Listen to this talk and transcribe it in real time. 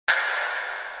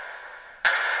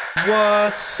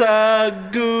What's a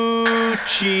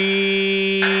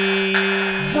Gucci?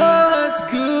 What's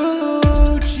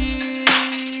Gucci?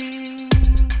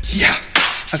 Yeah,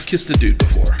 I've kissed a dude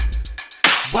before.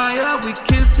 Why are we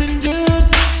kissing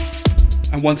dudes?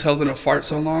 I once held in a fart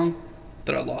so long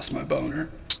that I lost my boner.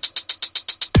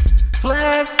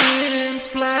 Flaccid,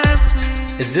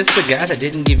 flaccid. Is this the guy that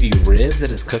didn't give you ribs at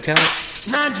his cookout?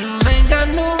 Nigel ain't got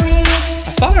no ribs.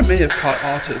 I thought I may have caught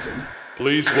autism.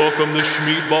 Please welcome the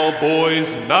Schmeatball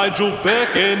Boys, Nigel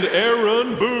Beck and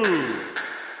Aaron Booth.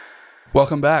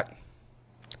 Welcome back.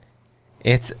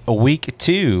 It's week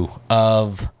 2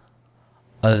 of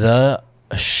the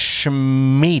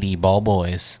Schmeaty Ball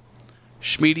Boys.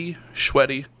 Schmeaty,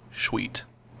 Schwetty, Schweet.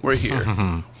 We're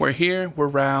here. We're here, we're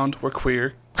round, we're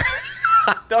queer.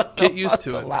 Get used to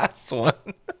it. The last one.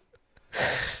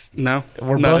 No.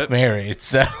 We're not both it. married,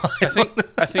 so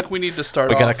I think we need to start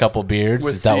we off. got a couple beards.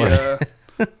 with Is that the,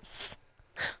 what it is?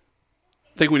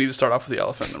 I think we need to start off with the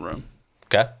elephant in the room.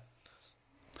 Okay.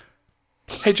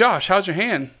 Hey Josh, how's your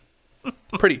hand?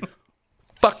 Pretty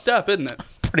fucked up, isn't it?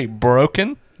 Pretty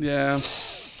broken. Yeah.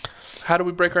 How do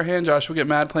we break our hand, Josh? We get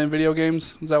mad playing video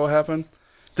games? Is that what happened?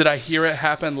 Did I hear it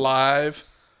happen live?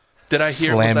 Did I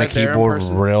hear Slam the was I there in keyboard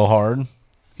person? real hard.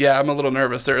 Yeah, I'm a little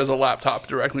nervous. There is a laptop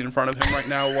directly in front of him right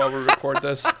now while we record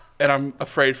this, and I'm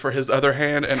afraid for his other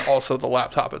hand and also the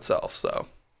laptop itself.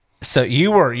 So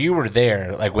you were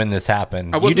there like when this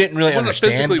happened. You didn't really I wasn't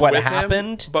understand physically what with him,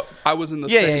 happened. but I was in the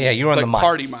Yeah, same, yeah. You were on like, the mic.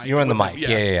 party mic. You were on the with mic.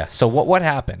 him. Yeah. So what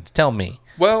happened? Tell me.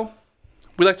 Well,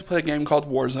 we like to play a game called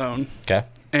Warzone, Okay.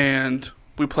 and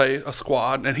we play a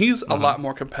squad, and he's a lot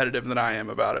more competitive than I am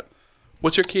about it.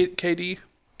 What's your KD?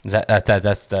 Is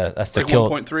that's the Like kill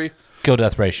 1.3? kill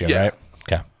death ratio, Yeah. right?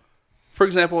 Okay. For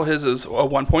example, his is a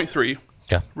 1.3.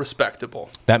 Okay. Respectable.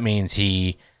 That means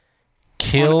he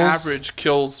kills On average,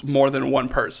 kills more than one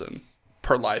person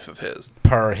per life of his.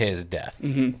 per his death.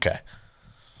 Mm-hmm. Okay.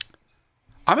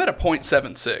 I'm at a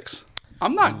 0.76.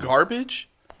 I'm not garbage,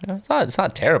 Yeah, it's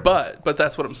not terrible. but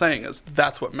that's what I'm saying is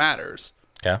that's what matters.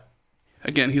 Okay.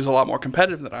 Again, he's a lot more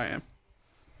competitive than I am.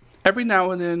 Every now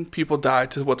and then, people die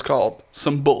to what's called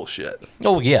some bullshit.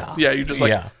 Oh yeah. Yeah, you're just like,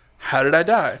 yeah. how did I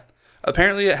die?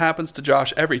 Apparently, it happens to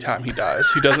Josh every time he dies.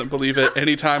 He doesn't believe it.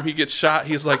 Anytime he gets shot,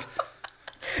 he's like,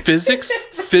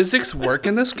 Physics work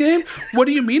in this game? What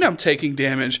do you mean I'm taking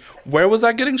damage? Where was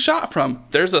I getting shot from?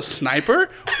 There's a sniper?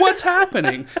 What's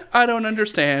happening? I don't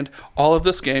understand. All of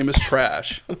this game is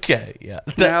trash. Okay. Yeah.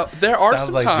 Now, there are sounds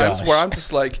some like times Josh. where I'm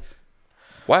just like,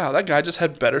 wow, that guy just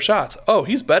had better shots. Oh,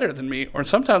 he's better than me. Or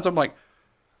sometimes I'm like,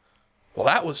 well,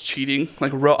 that was cheating.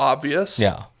 Like, real obvious.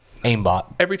 Yeah.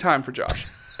 Aimbot. Every time for Josh.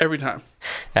 Every time.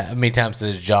 How many times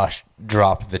does Josh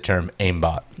drop the term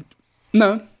aimbot?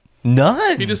 No.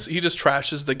 None. He just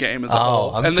trashes the game as a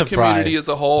whole. I'm and the community surprised. as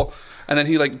a whole. And then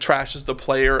he like trashes the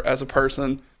player as a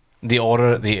person. The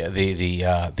older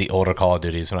Call of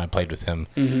Duties when I played with him,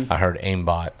 I heard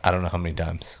aimbot. I don't know how many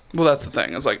times. Well, that's the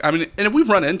thing. It's like, I mean, and we've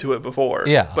run into it before.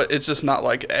 Yeah. But it's just not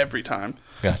like every time.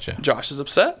 Gotcha. Josh is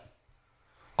upset.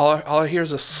 All I hear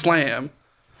is a slam.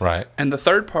 Right. And the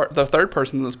third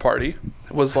person in this party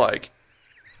was like,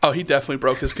 oh, he definitely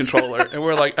broke his controller. And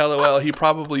we're like, LOL, he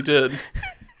probably did.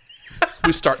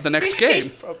 We start the next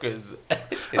game.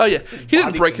 Oh, yeah. He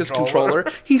didn't break his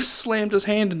controller. He slammed his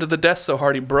hand into the desk so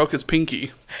hard he broke his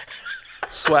pinky.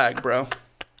 Swag, bro.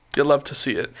 You'll love to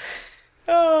see it.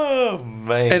 Oh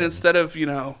man. And instead of,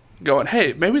 going,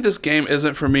 hey, maybe this game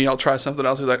isn't for me, I'll try something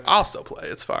else, he's like, I'll still play.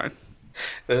 It's fine.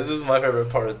 This is my favorite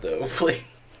part, though.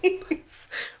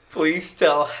 Please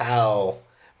tell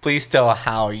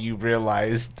how you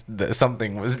realized that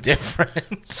something was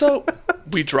different. So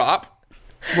we drop.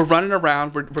 We're running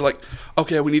around. We're like,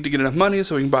 okay, we need to get enough money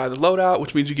so we can buy the loadout,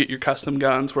 which means you get your custom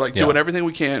guns. We're like doing everything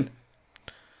we can.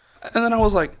 And then I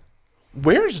was like,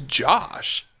 where's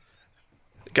Josh?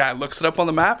 The guy looks it up on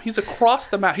the map. He's across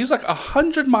the map. He's like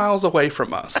 100 miles away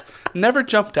from us. Never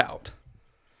jumped out.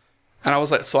 And I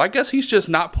was like, so I guess he's just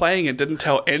not playing and didn't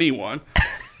tell anyone.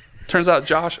 Turns out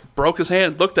Josh broke his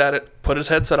hand, looked at it, put his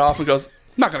headset off, and goes, I'm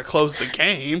not going to close the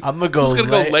game. I'm just gonna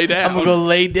go lay down. I'm gonna go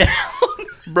lay down.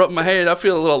 Broke my hand. I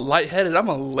feel a little lightheaded. I'm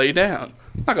going to lay down.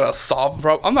 I'm not going to solve the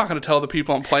problem. I'm not going to tell the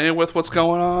people I'm playing with what's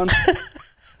going on.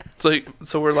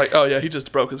 So we're like, oh, yeah, he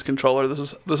just broke his controller. This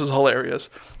is hilarious.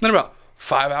 And then about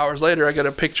 5 hours later, I get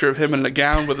a picture of him in a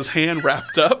gown with his hand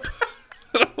wrapped up.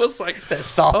 And I was like, That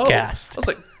soft cast. I was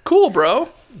like, cool, bro.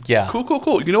 Yeah.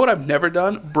 Cool. You know what I've never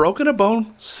done? Broken a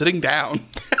bone sitting down.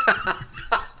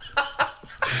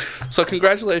 So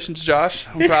congratulations, Josh.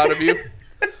 I'm proud of you.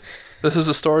 This is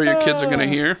a story your kids are going to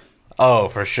hear. Oh,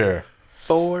 for sure.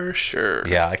 For sure.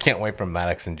 Yeah, I can't wait for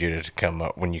Maddox and Judah to come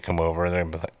up when you come over. They're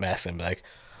gonna be like, Maddox and be like,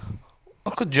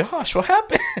 Uncle Josh, what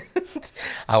happened?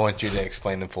 I want you to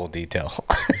explain in full detail.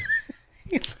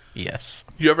 Yes.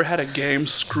 You ever had a game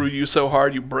screw you so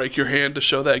hard you break your hand to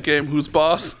show that game who's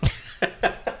boss?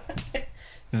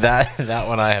 That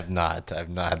one I have not. I've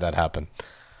not had that happen.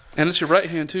 And it's your right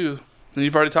hand too. And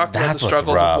you've already talked about That's the what's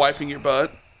struggles rough. of wiping your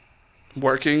butt,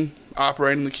 working,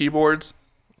 operating the keyboards,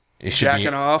 It should jacking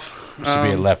be, off. It should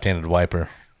be a left-handed wiper,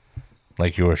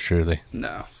 like yours truly.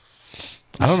 No.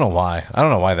 I don't know why. I don't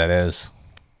know why that is.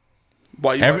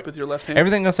 Why you wipe with your left hand?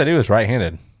 Everything else I do is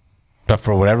right-handed, but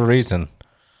for whatever reason.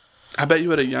 I bet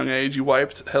you at a young age you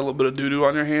wiped, had a little bit of doo-doo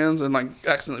on your hands, and like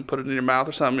accidentally put it in your mouth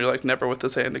or something. You're like, never with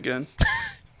this hand again.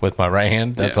 With my right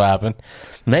hand, that's Yeah. what happened.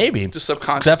 Maybe Just because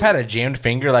subconsciously. I've had a jammed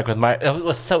finger, like with my.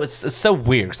 It's so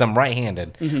weird because I'm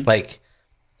right-handed. Mm-hmm. Like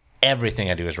everything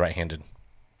I do is right-handed.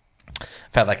 I've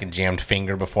had like a jammed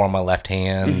finger before on my left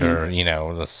hand, Mm-hmm.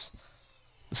 or this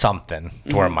something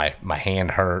to where my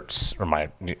hand hurts or my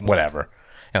whatever,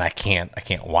 and I can't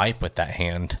wipe with that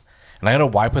hand, and I gotta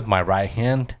wipe with my right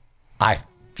hand. I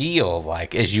feel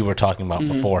like, as you were talking about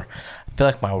before, I feel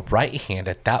like my right hand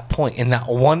at that point, in that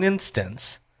one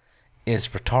instance, is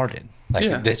retarded. Like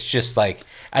Yeah. it's just like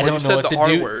I Well, you don't know said what the to R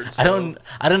do. word, I so-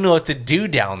 don't know what to do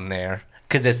down there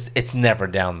because it's never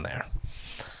down there.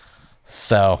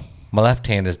 So my left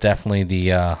hand is definitely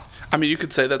the. I mean, you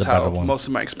could say that's The better how one. most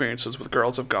of my experiences with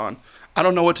girls have gone. I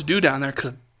don't know what to do down there because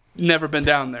I've never been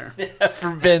down there.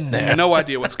 Never been there. No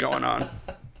idea what's going on.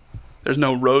 There's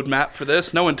no roadmap for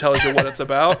this. No one tells you what it's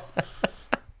about.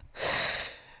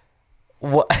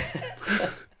 What?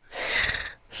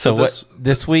 So this- what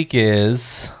this week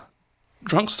is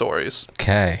Drunk stories.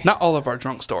 okay. Not all of our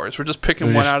drunk stories. We're just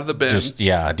picking one out of the bin. Just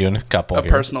doing a couple. A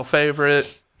here. personal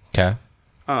favorite. Okay.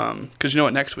 Because you know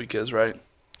what next week is, right?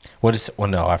 What is? Well,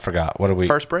 no, I forgot. What are we?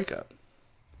 First breakup.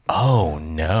 Oh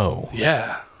no.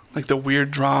 Yeah. Like the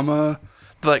weird drama,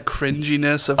 the like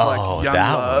cringiness of like Oh, young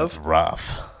that love. one's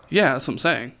rough. Yeah, that's what I'm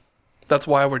saying. That's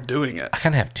why we're doing it. I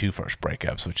kind of have two first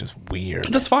breakups, which is weird.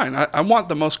 That's fine. I want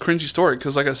the most cringy story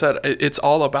because, like I said, it's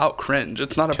all about cringe.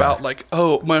 It's not about like,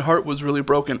 oh, my heart was really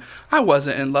broken. I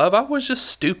wasn't in love. I was just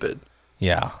stupid.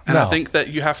 Yeah. And no, I think that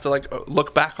you have to like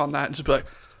look back on that and just be like,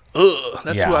 ugh,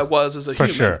 that's who Yeah. I was as a for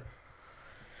human. sure.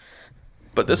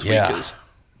 But this Yeah. week is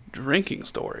drinking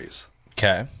stories.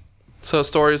 Okay. So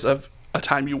stories of a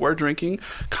time you were drinking,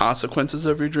 consequences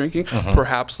of your drinking, Mm-hmm.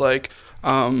 perhaps like,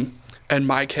 in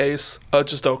my case,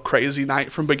 just a crazy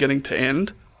night from beginning to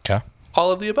end. Okay. All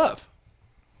of the above.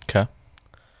 Okay.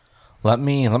 Let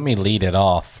me lead it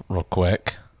off real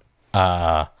quick.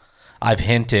 I've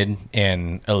hinted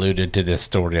and alluded to this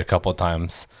story a couple of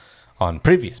times on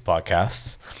previous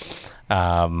podcasts.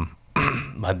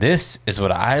 But this is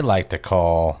what I like to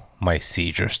call my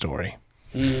seizure story.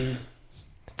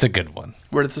 It's a good one.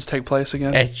 Where did this take place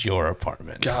again? At your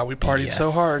apartment. God, we partied so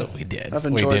hard. We did. I've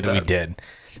enjoyed We that. did.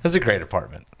 It was a great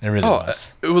apartment. It really Oh,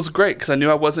 was. it was great because I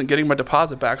knew I wasn't getting my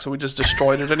deposit back, so we just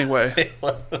destroyed it anyway.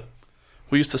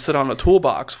 We used to sit on a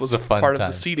toolbox, was a fun part time.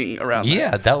 of the seating around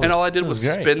Yeah, there. that was- And all I did that was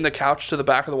was great. spin the couch to the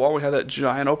back of the wall. We had that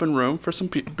giant open room for some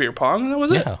beer pong, and that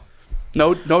was Yeah. it.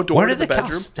 No door Where to did the the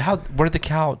bedroom. where did the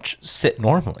couch sit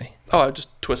normally? Oh, I just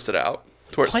twisted out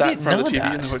to where it Oh, I sat in didn't front of know the TV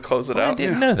that. and then would close it Oh, I out.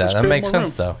 didn't Yeah, know that. just That created makes more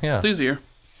sense, room. though. Yeah. It's easier.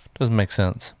 Doesn't make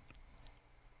sense.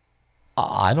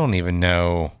 I don't even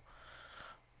know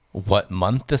what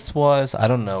month this was. I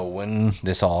don't know when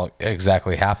this all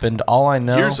exactly happened. All I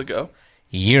know Years ago.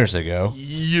 years ago,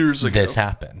 This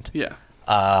happened. Yeah.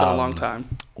 Been a long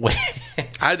time.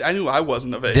 I knew I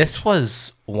wasn't of age. This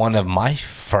was one of my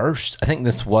first. I think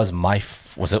this was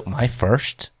was it my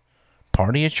first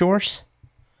party at yours?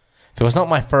 If it was not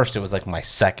my first, it was like my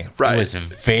second. Right. It was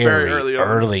very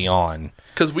early on.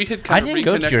 Because we had I kind of didn't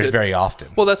go reconnected. to yours very often.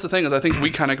 Well, that's the thing is I think we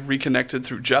kind of reconnected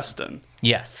through Justin.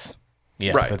 Yes.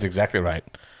 Yes, Right. that's exactly right.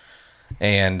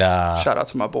 And Shout out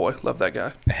to my boy. Love that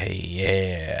guy. hey,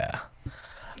 yeah.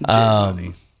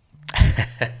 Money.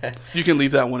 You can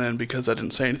leave that one in because I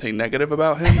didn't say anything negative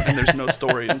about him, and there's no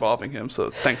story involving him. So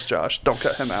thanks, Josh. Don't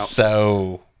cut him out.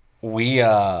 So we,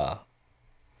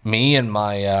 me and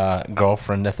my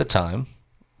girlfriend at the time,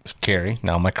 Carrie,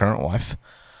 now my current wife.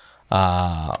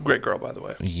 Great girl, by the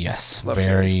way. Yes, Love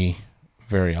very,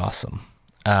 very awesome.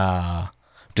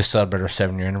 Just celebrated our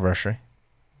 7-year anniversary.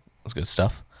 It was good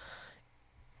stuff.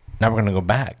 Now we're gonna go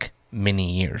back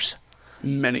many years.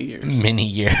 Many years. Many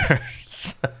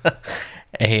years.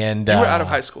 And You were out of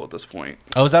high school at this point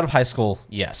I was out of high school.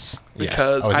 Yes,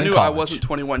 because yes. I in knew I college. wasn't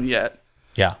 21 yet,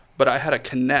 Yeah. but I had a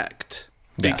connect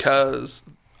Yes. because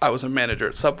I was a manager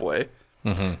at Subway,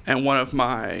 Mm-hmm. and one of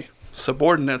my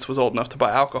subordinates was old enough to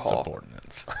buy alcohol.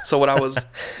 Subordinates. So what I was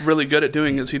really good at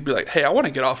doing is he'd be like, hey, I want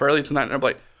to get off early tonight. And I'd be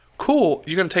like, cool,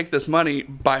 you're going to take this money,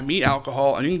 buy me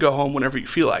alcohol, and you can go home whenever you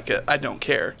feel like it. I don't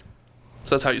care.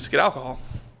 So that's how you used to get alcohol.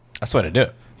 That's the way to do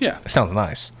it. Yeah. It sounds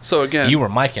nice. So again, You were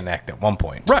my connect at one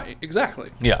point. right, exactly.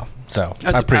 Yeah. So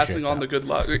I That's appreciate passing on that. the good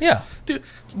luck. Yeah. Dude,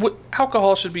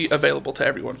 alcohol should be available to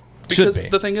everyone. Should Because be.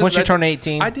 the thing is, Once you that turn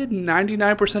 18. I did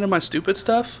 99% of my stupid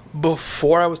stuff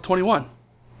before I was 21.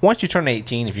 Once you turn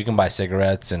 18, if you can buy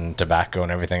cigarettes and tobacco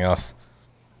and everything else,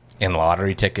 and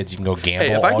lottery tickets, you can go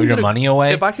gamble all your money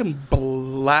away. If I can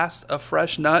blast a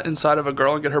fresh nut inside of a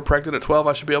girl and get her pregnant at 12,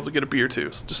 I should be able to get a beer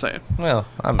too. So just saying. Well,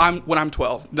 When I'm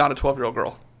 12, not a 12-year-old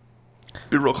girl.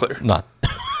 Be real clear. not.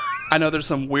 I know there's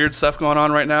some weird stuff going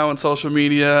on right now on social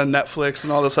media, Netflix,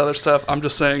 and all this other stuff. I'm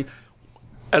just saying,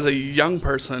 as a young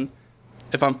person,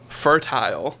 if I'm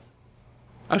fertile,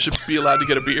 I should be allowed to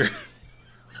get a beer.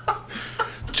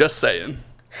 Just saying.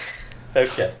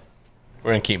 Okay.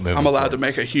 We're going to keep moving. I'm allowed to forward.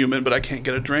 make a human, but I can't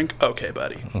get a drink. Okay,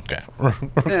 buddy. Okay.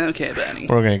 Okay, buddy.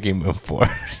 We're going to keep moving forward.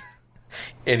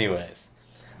 Anyways.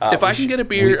 If I can get a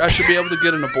beer, I should be able to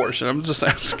get an abortion. I'm just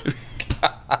asking.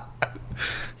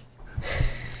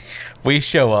 We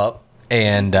show up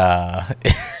and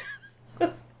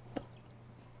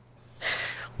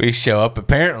we show up.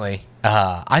 Apparently,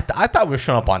 I thought we were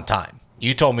showing up on time.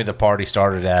 You told me the party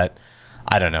started at,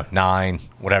 I don't know, 9,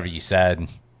 whatever you said.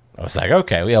 I was like,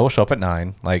 okay, yeah, we'll show up at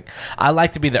 9. Like, I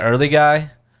like to be the early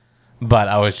guy, but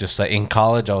I was just like, in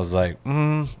college, I was like,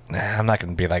 I'm not going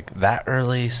to be like that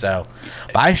early. So,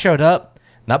 but I showed up,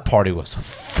 and that party was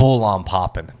full on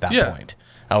popping at that point.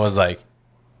 I was like,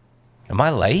 am I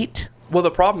late? Well,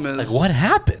 the problem is, Like, what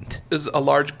happened? is a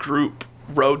large group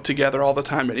rode together all the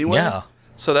time anyway. Yeah.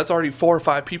 So that's already 4 or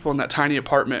 5 people in that tiny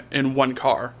apartment in one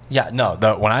car. Yeah, no.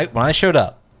 When I showed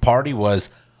up, party was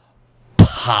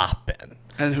popping.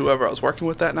 And whoever I was working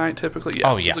with that night, typically,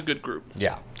 Oh, it yeah. was a good group.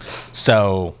 Yeah.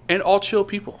 So, And all chill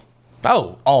people.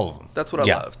 all of them. That's what I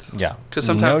Yeah. loved. Yeah. Because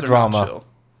sometimes no they're drama. not chill. It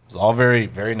was all very,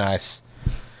 very nice.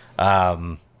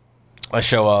 I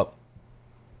show up.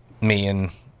 Me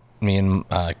and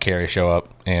Carrie show up,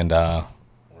 and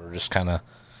we're just kind of,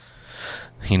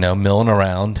 milling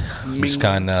around, just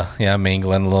kind of,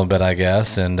 mingling a little bit, I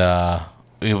guess. And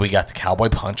we got the Cowboy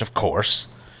Punch, of course.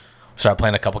 Started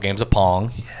playing a couple games of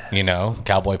Pong,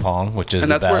 Cowboy Pong, which is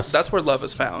And the that's best. that's where love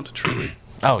is found, truly.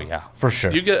 Oh yeah, for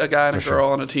sure. You get a guy and a For girl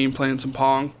sure. on a team playing some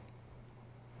Pong,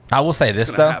 I will say it's this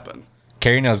going to though. happen.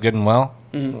 Carrie knows good and well.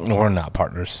 We're not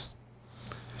partners.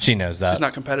 She knows that. She's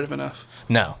not competitive enough.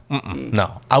 No,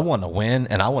 no. I want to win,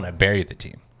 and I want to bury the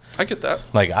team. I get that.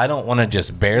 Like, I don't want to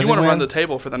just barely You want to win. run the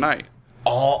table for the night.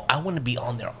 I want to be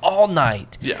on there all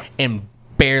night. Yeah. And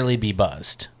barely be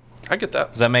buzzed. I get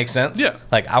that. Does that make sense? Yeah.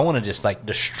 Like, I want to just like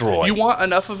destroy. You want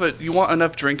enough of it. You want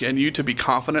enough drink in you to be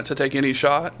confident to take any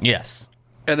shot, Yes.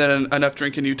 and then enough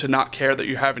drink in you to not care that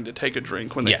you're having to take a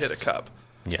drink when they Yes. hit a cup.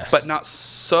 Yes. But not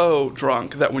so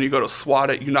drunk that when you go to swat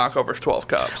it, you knock over 12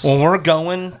 cups. when we're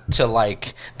going to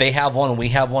like they have one, we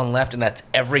have one left, and that's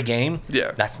every game.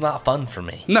 Yeah. That's not fun for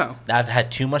me. No. I've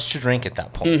had too much to drink at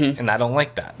that point, and I don't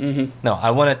like that. No,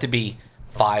 I want it to be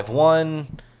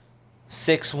 5-1,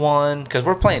 6-1, because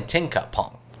we're playing 10-cup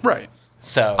Pong. Right.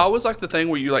 So I always like the thing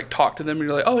where you like talk to them and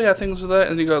you're like, oh yeah, things are that,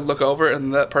 and you go look over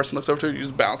and that person looks over to you, you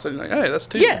just bounce it and you're like, hey, that's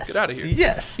 2. yes, Get out of here.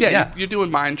 Yes, Yeah, you're doing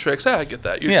mind tricks. Yeah, I get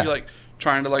that. You're, Yeah. you're like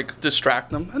trying to like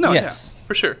distract them. No, Yes. yeah,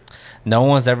 for sure. No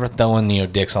one's ever throwing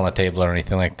dicks on the table or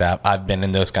anything like that. I've been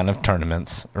in those kind of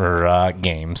tournaments or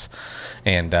games,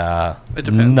 and It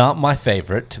depends. not my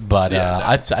favorite, but Yeah,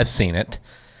 no. I've seen it.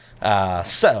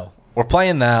 So we're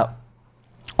playing that.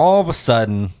 All of a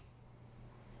sudden,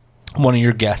 one of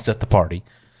your guests at the party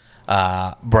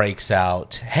breaks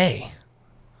out, "Hey,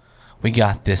 we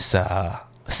got this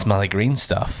smelly green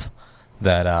stuff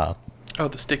that Oh,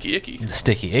 the sticky icky. the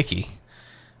sticky icky.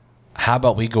 How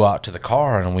about we go out to the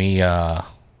car and we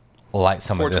light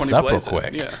some of this 420 up real blaze it,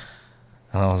 quick?" Yeah.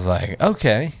 And I was like,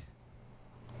 okay.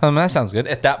 That sounds good.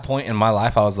 At that point in my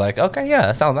life, I was like, okay,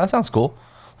 yeah, that sounds cool.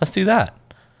 Let's do that.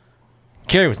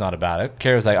 Carrie was not about it.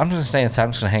 Carrie was like, I'm just gonna stay inside.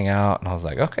 I'm just gonna hang out. And I was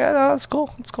like, okay, no, that's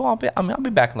cool. It's cool. I'll be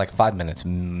back in like 5 minutes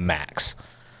max.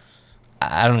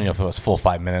 I don't even know if it was full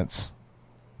 5 minutes.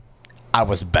 I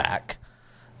was back.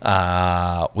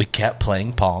 We kept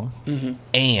playing Pong,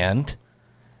 and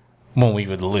when we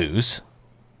would lose,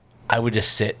 I would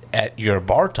just sit at your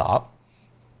bar top.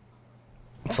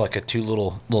 It's like a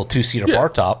little 2-seater Yeah. bar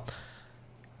top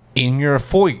in your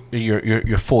foyer,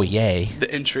 your foyer, The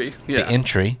entry. Yeah. the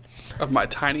entry. Of my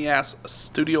tiny ass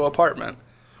studio apartment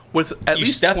with at You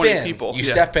least step 20 in. people. You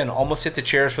Yeah. step in, almost hit the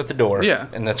chairs with the door. Yeah.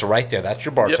 And that's right there. That's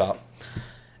your bar Yep. top.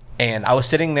 And I was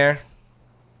sitting there,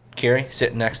 Carrie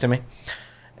sitting next to me,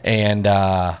 and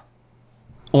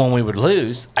when we would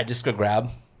lose, I just go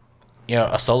grab,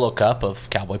 a solo cup of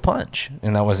Cowboy Punch,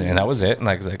 and that was it. And I was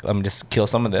like, let me just kill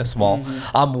some of this while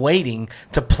I'm waiting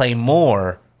to play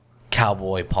more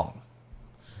Cowboy Pong.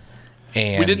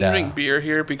 And we didn't drink beer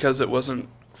here because it wasn't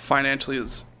financially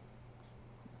as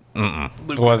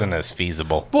it wasn't as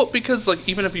feasible. Well, because like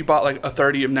even if you bought like a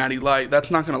 30 of Natty Light,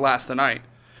 that's not going to last the night.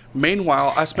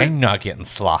 Meanwhile, I spent I'm not getting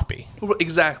sloppy.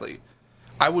 Exactly.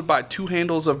 I would buy 2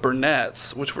 handles of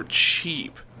Burnett's, which were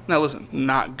cheap. Now listen,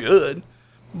 not good,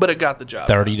 but it got the job.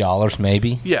 $30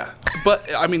 maybe. Yeah, but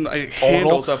I mean, like,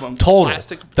 handles of them. Total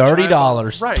Plastic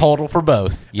 $30 right. total for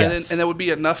both. Yes, and that would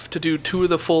be enough to do 2 of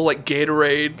the full like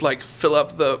Gatorade, like fill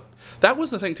up the. That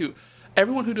was the thing too.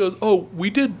 Everyone who does, we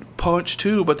did punch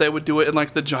too, but they would do it in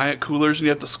like the giant coolers and you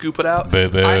have to scoop it out. Boo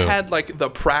boo. I had like the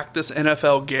practice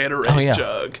NFL Gatorade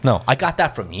jug. No, I got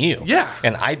that from you. Yeah.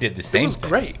 And I did the same. It was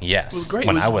great. Yes. It was great.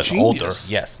 When It was I was genius. older.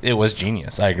 Yes, it was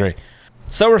genius. I agree.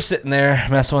 So we're sitting there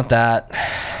messing with that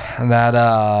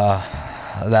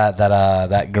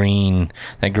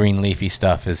green leafy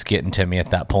stuff is getting to me at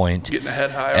that point. Getting a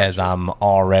head high. As I'm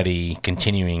already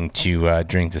continuing to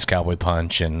drink this Cowboy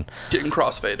Punch and getting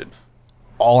crossfaded.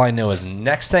 All I know is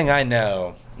next thing I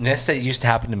know, and this used to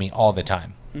happen to me all the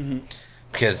time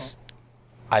because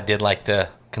I did like to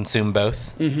consume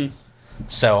both.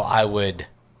 So I would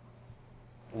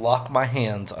lock my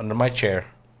hands under my chair,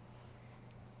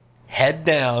 head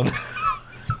down.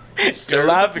 Still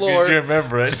laughing because you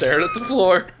remember it. Staring at the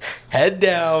floor. Head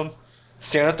down,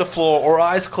 staring at the floor or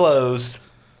eyes closed.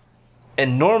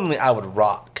 And normally I would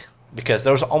rock because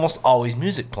there was almost always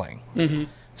music playing.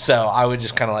 So I would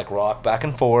just kind of like rock back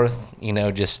and forth,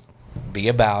 just be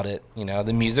about it.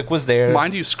 The music was there.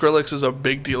 Mind you, Skrillex is a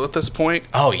big deal at this point.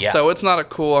 Oh, yeah. So it's not a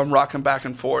cool, I'm rocking back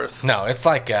and forth. No, it's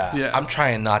like I'm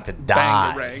trying not to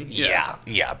die. Bang the ring.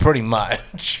 Yeah, pretty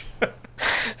much.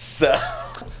 So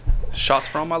shots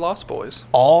for all my lost boys.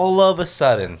 All of a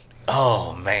sudden,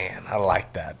 oh man, I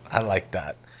like that.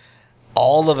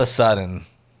 All of a sudden,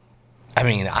 I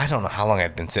mean, I don't know how long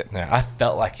I'd been sitting there. I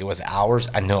felt like it was hours.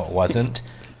 I know it wasn't.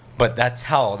 But that's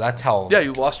how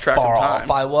you lost track of far time.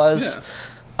 off I was.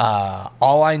 Yeah.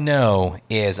 All I know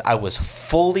is I was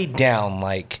fully down,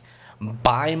 like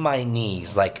by my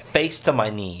knees, like face to my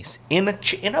knees in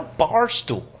a bar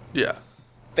stool. Yeah.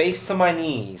 Face to my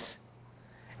knees,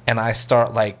 and I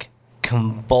start like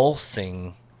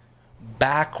convulsing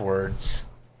backwards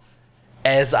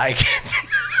as I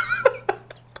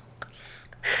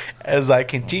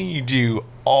continue to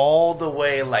all the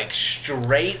way like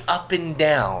straight up and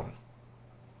down.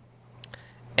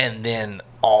 And then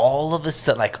all of a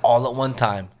sudden, like all at one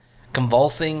time,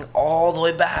 convulsing all the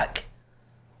way back.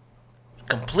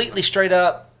 Completely straight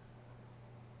up.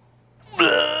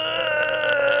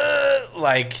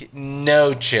 Like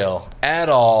no chill at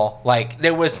all. Like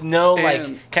there was no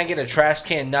like, can I get a trash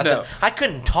can? Nothing. No. I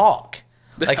couldn't talk.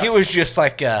 Like it was just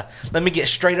like, let me get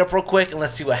straight up real quick and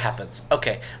let's see what happens.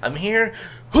 Okay, I'm here.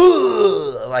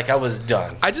 Like I was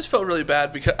done. I just felt really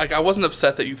bad because like I wasn't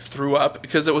upset that you threw up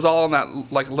because it was all on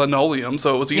that like linoleum,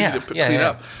 so it was easy to clean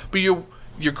up. But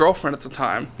your girlfriend at the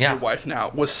time, your wife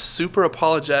now, was super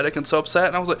apologetic and so upset.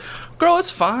 And I was like, girl, it's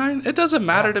fine. It doesn't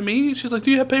matter to me. She's like, do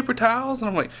you have paper towels? And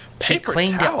I'm like, paper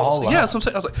cleaned towels? it all up. Yeah, that's what I'm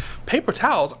saying. I was like, paper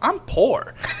towels? I'm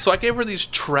poor. So I gave her these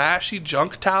trashy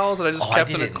junk towels that I just kept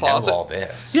in a closet. Know all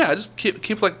this. Yeah, I just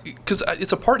keep like, because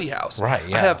it's a party house. Right,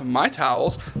 yeah. I have my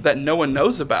towels that no one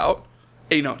knows about.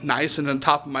 Nice and on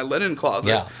top of my linen closet.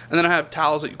 Yeah. And then I have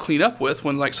towels that you clean up with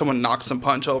when like someone knocks some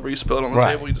punch over, you spill it on the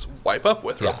table, you just wipe up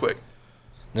with real quick.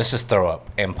 This is throw up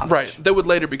and punch. Right. That would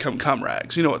later become cum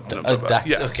rags. You know what I'm talking about.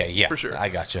 Yeah. Okay, yeah. For sure. I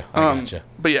got you.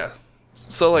 But yeah.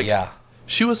 So like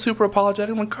she was super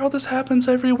apologetic. I'm like, girl, this happens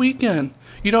every weekend.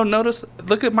 You don't notice?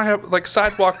 Look at my like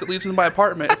sidewalk that leads into my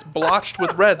apartment. It's blotched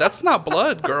with red. That's not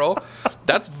blood, girl.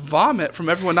 That's vomit from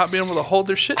everyone not being able to hold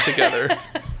their shit together.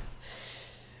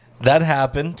 That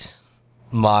happened.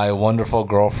 My wonderful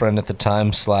girlfriend at the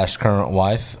time / current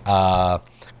wife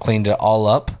cleaned it all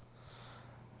up.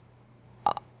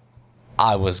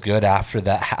 I was good after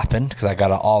that happened because I got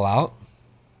it all out.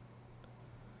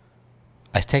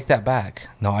 I take that back.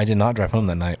 No, I did not drive home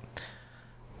that night.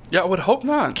 Yeah, I would hope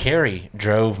not. Carrie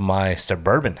drove my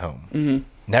Suburban home. Mm-hmm.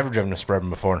 Never driven a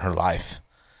Suburban before in her life.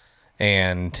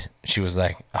 And she was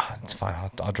like, it's fine.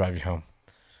 I'll drive you home.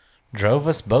 Drove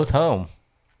us both home.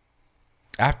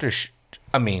 After,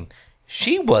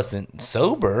 she wasn't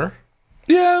sober.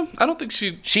 Yeah, I don't think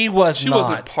she wasn't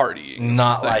partying.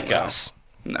 Not like us.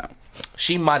 No.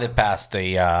 She might have passed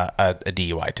a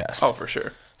DUI test. Oh, for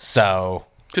sure. So,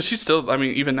 Because she's still, I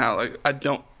mean, even now, like,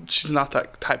 she's not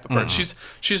that type of person.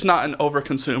 She's not an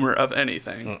overconsumer of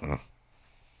anything.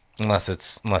 Unless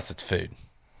it's food.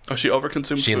 Oh, she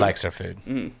overconsumes She food? likes her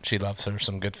food. She loves her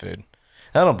some good food.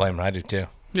 I don't blame her. I do too.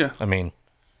 Yeah. I mean,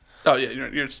 Oh, yeah,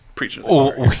 you're just preaching to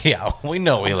the choir. yeah, we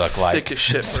know we look like. Thick as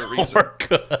shit for a reason. We're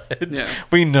good. Yeah.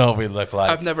 We know we look like.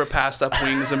 I've never passed up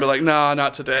wings and be like, nah,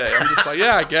 not today. I'm just like,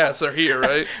 yeah, I guess they're here,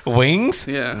 right? Wings?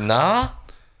 Yeah. Nah.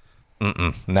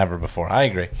 Never before. I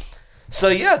agree. So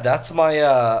yeah, that's my.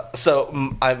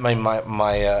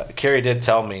 Carrie did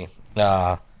tell me.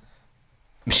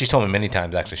 She told me many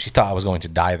times actually. She thought I was going to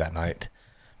die that night,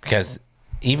 because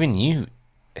even you,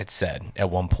 it said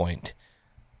at one point,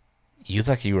 you looked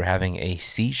like you were having a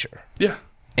seizure. Yeah.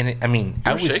 And I mean,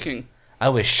 I was shaking. I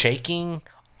was shaking,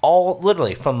 all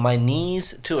literally from my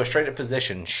knees to a straight up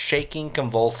position, shaking,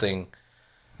 convulsing,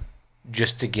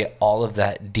 just to get all of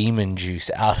that demon juice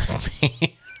out of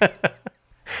me.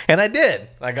 And I did.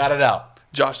 I got it out.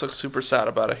 Josh looks super sad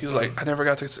about it. He's like, I never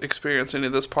got to experience any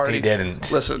of this party. He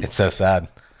didn't. Listen, It's so sad.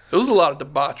 it was a lot of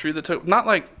debauchery that took. Not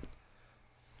like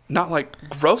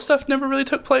gross stuff never really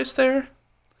took place there.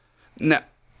 Now,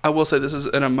 I will say this is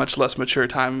in a much less mature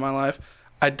time in my life.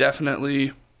 I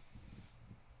definitely,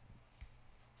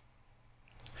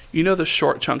 you know, the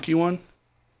short, chunky one.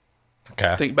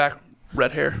 Okay. Think back,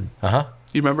 red hair. Uh-huh.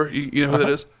 You remember? You know who that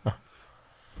is?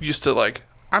 Used to like,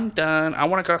 I'm done. I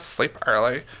want to go to sleep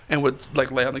early, and would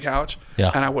like lay on the couch.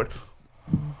 Yeah. And I would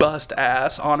bust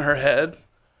ass on her head.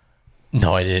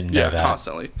 No, I didn't know Yeah, that.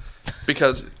 constantly.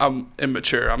 Because I'm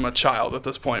immature. I'm a child at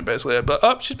this point, basically.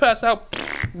 But she's passed out.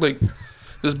 Like,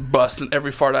 just busting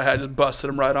every fart I had. Just busted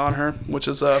them right on her, which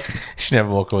is She never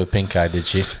woke up with pink eye, did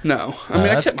she? no. I mean,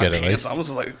 I that's kept my good, at pants least. on. I was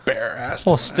like bare ass.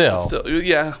 Well, still.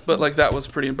 Yeah. But like that was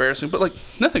pretty embarrassing. But like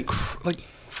nothing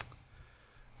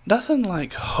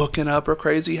like hooking up or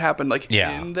crazy happened like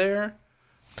in there.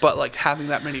 But like having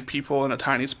that many people in a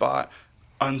tiny spot,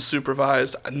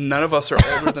 unsupervised. None of us are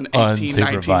older than 18, 19,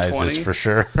 Unsupervised 20. is for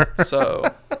sure.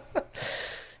 So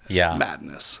Yeah.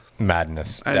 madness.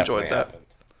 Madness. I enjoyed Definitely that. happened.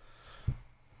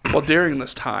 Well, during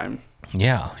this time,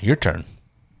 Yeah, your turn.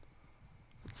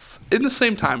 in the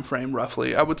same time frame,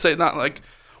 roughly, I would say not like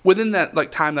within that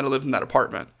like time that I lived in that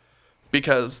apartment,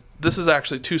 because this is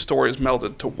actually 2 stories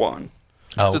melded to one.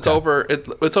 Oh, It's over.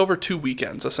 It's over 2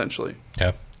 weekends essentially.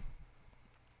 Yeah.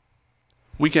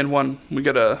 Weekend one,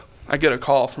 I get a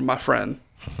call from my friend,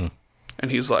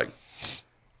 and he's like,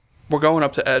 "We're going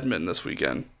up to Edmond this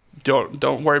weekend.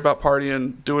 Don't worry about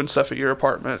partying, doing stuff at your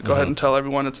apartment. Go ahead and tell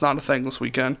everyone it's not a thing this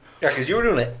weekend." Yeah, because you were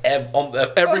doing it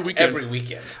Every weekend. Every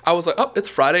weekend. I was like, "Oh, it's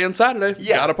Friday and Saturday.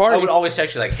 Yeah. Got a party." I would always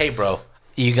text you like, "Hey, bro,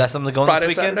 you got something going Friday,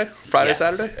 this weekend?" Saturday, Friday, Yes.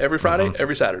 Saturday, every Friday,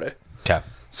 every Saturday. Okay.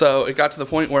 So it got to the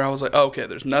point where I was like, oh, okay,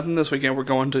 there's nothing this weekend. We're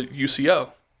going to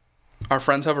UCO. Our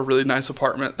friends have a really nice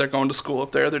apartment. They're going to school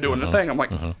up there. They're doing the thing. I'm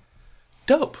like,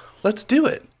 dope. Let's do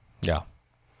it. Yeah.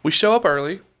 We show up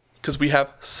early because we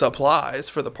have supplies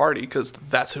for the party because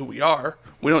that's who we are.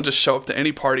 We don't just show up to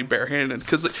any party barehanded.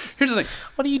 Because here's the thing.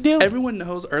 What are you doing? Everyone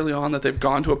knows early on that they've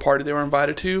gone to a party they were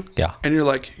invited to. Yeah. And you're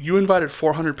like, you invited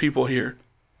 400 people here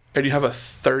and you have a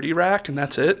 30 rack and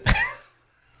that's it?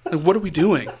 Like, what are we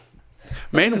doing?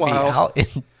 Meanwhile, out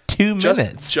in 2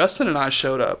 minutes. Justin and I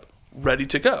showed up ready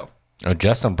to go. Oh,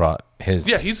 Justin brought his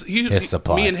his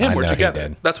supply. Me and him I were know he together.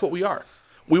 did. That's what we are.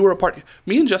 We were a party.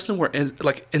 Me and Justin were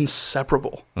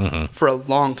inseparable for a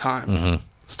long time.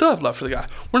 Still have love for the guy.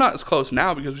 We're not as close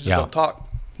now because we just don't talk.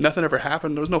 Nothing ever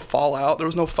happened. There was no fallout. There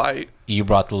was no fight. You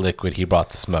brought the liquid. He brought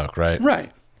the smoke, right?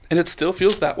 Right. And it still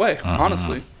feels that way,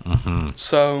 honestly.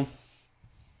 So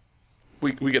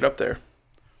we get up there.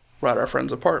 We're at our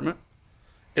friend's apartment.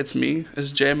 It's me,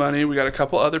 it's J Money. We got a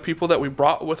couple other people that we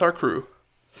brought with our crew.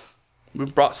 We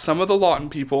brought some of the Lawton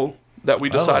people that we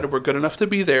decided were good enough to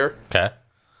be there. Okay.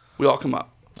 We all come up.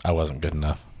 I wasn't good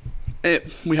enough.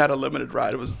 We had a limited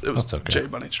ride. It was That's okay. J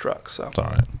Money's truck. So It's all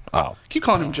right. Oh, keep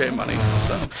calling him J Money.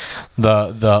 So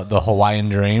the Hawaiian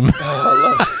dream.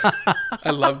 I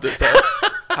loved it though.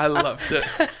 I loved it.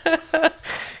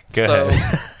 Go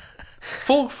ahead.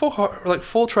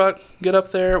 Full truck. Get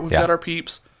up there. We've Yeah. got our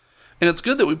peeps, and it's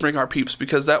good that we bring our peeps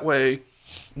because that way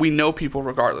we know people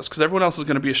regardless. Because everyone else is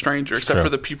going to be a stranger except True. for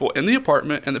the people in the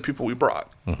apartment and the people we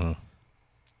brought.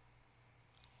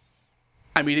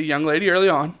 I meet a young lady early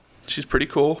on. She's pretty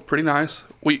cool, pretty nice.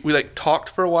 We like talked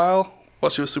for a while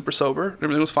she was super sober.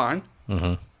 Everything was fine.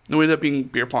 And we ended up being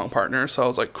beer pong partners. So I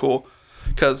was like, cool,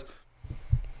 because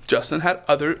Justin had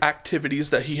other activities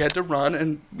that he had to run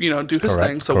and do his Correct,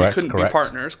 thing. So correct, we couldn't correct. be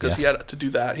partners because he Yes. had to do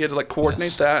that. He had to like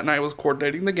coordinate Yes. that, and I was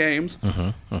coordinating the games.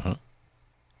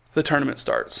 The tournament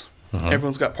starts.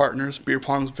 Everyone's got partners. Beer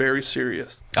pong's very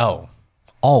serious. Oh,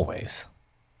 always.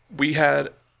 We had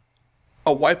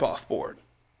a wipe-off board,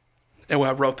 and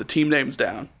I wrote the team names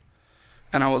down.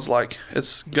 And I was like,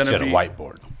 it's going to be... a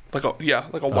whiteboard. Like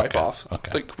a wipe-off.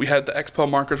 Okay. Like, we had the expo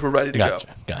markers. We're ready to go.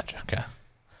 Gotcha. Okay.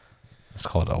 It's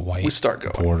called a white start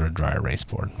going. board or dry erase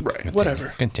board. Right,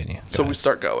 whatever. Continue. So we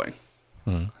start going.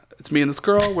 It's me and this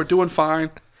girl. We're doing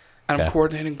fine. And I'm Okay.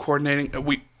 coordinating.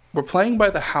 We're playing by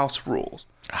the house rules.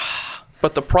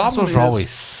 But the problem Those is... are always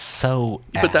so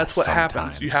But that's what sometimes.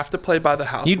 happens. You have to play by the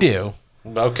house You rules.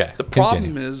 do. Okay. The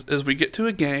problem is we get to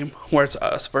a game where it's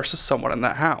us versus someone in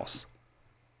that house.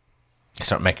 They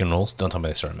start making rules. Don't tell me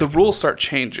they start The making rules start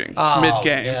changing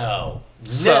mid-game. No.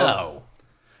 So-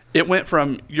 It went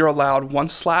from you're allowed 1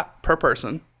 slap per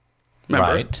person,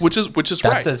 remember? Right. Which is That's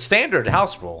right. a standard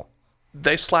house rule.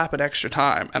 They slap an extra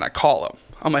time, and I call them.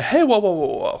 I'm like, hey,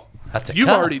 whoa. That's a You've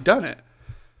cut. already done it.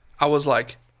 I was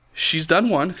like, she's done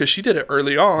one because she did it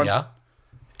early on. Yeah.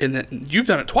 And then you've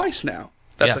done it twice now.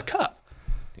 That's Yeah. a cup.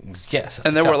 Yes.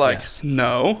 And they were like,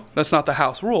 no, that's not the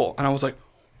house rule. And I was like,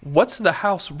 what's the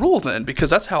house rule then? Because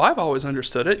that's how I've always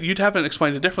understood it. You haven't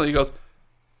explained it differently. He goes,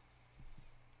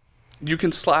 you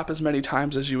can slap as many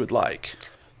times as you would like.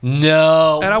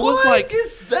 no. And I was like- what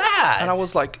is that? And I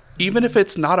was like, even if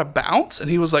it's not a bounce? And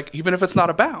he was like, even if it's not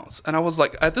a bounce? And I was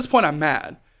like, at this point, I'm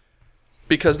mad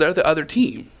because they're the other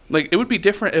team. Like, it would be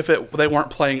different if they weren't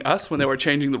playing us when they were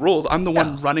changing the rules. I'm the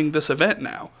one running this event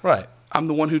now. right. I'm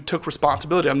the one who took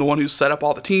responsibility. I'm the one who set up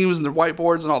all the teams and their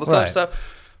whiteboards and all this other Right. stuff.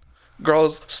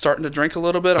 Girl's starting to drink a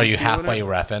little bit. Are you halfway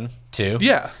reffing too?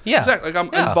 Yeah. Yeah. Exactly. Like, I'm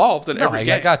Yeah. involved in No, every I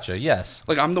game. gotcha. Yes.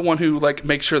 Like, I'm the one who, like,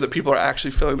 makes sure that people are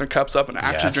actually filling their cups up and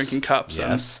actually Yes. drinking cups.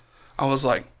 Yes. And I was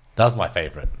like, That was my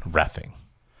favorite. Reffing.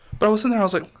 but I was in there, I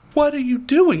was like, what are you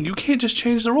doing? You can't just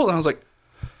change the rule. And I was like,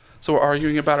 so we're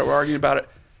arguing about it.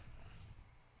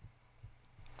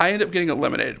 I end up getting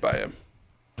eliminated by him.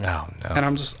 Oh no. And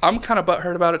I'm kind of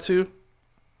butthurt about it too.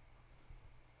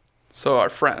 So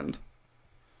our friend,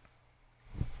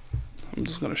 I'm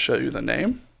just going to show you the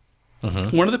name.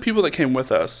 Mm-hmm. One of the people that came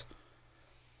with us.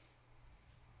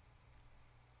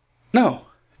 No,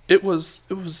 it was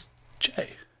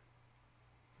Jay.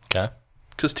 Okay.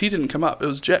 Because T didn't come up. It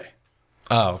was Jay.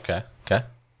 Oh, okay. Okay.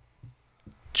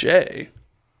 Jay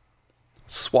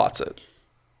swats it.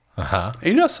 Uh-huh. And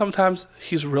you know sometimes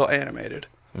he's real animated.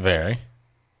 Very.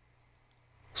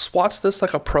 Swats this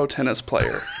like a pro tennis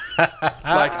player.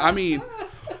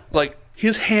 Like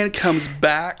his hand comes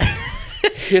back,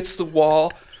 hits the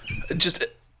wall.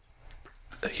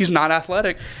 He's not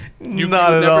athletic. You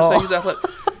Not would at never all. say he's athletic.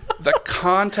 The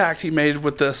contact he made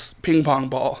with this ping pong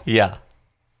ball, Yeah.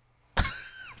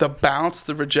 the bounce,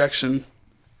 the rejection,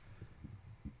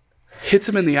 hits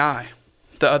him in the eye.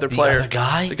 The other player, other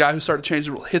guy? the guy who started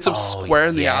changing the rule, hits him square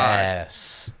in the eye.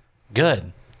 Yes.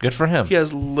 Good. Good for him. He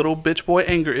has little bitch boy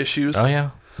anger issues. Oh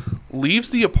yeah. Leaves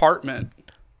the apartment,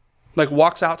 like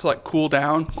walks out to like cool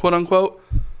down, quote unquote,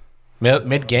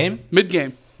 Mid game? mid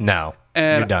game. No.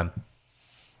 And- You're done.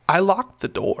 I locked the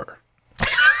door.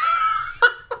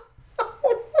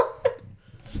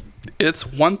 It's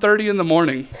 1:30 in the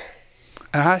morning,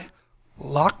 and I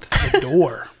locked the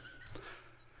door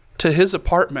to his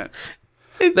apartment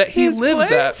that he his lives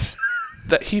place? at,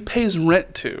 that he pays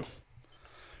rent to,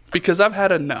 because I've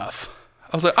had enough.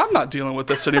 I was like, I'm not dealing with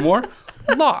this anymore.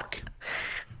 Lock.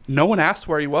 No one asked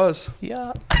where he was.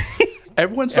 Yeah.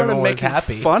 Everyone started Everyone was making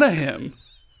happy. fun of him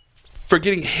for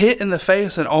getting hit in the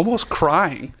face and almost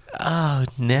crying. Oh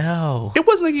no. It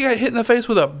wasn't like he got hit in the face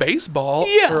with a baseball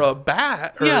Yeah. or a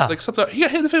bat or Yeah. like something. He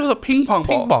got hit in the face with a ping pong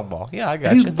ball. Ping pong ball. Yeah, I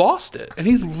got And he you. lost it. And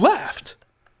he left.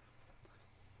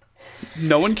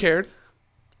 No one cared.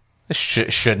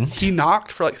 Shouldn't. He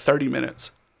knocked for like 30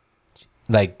 minutes.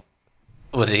 Like,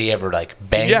 was he ever like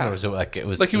bang? Yeah. Or was it like it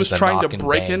was Like he was a trying knock to and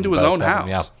break bang, into his both own of house, them?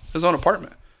 Yeah. his own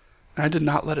apartment. And I did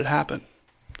not let it happen.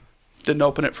 Didn't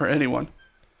open it for anyone.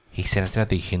 He sat there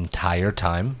the entire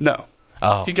time. No.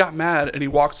 Oh. He got mad and he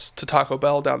walked to Taco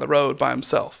Bell down the road by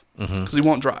himself because he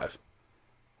won't drive.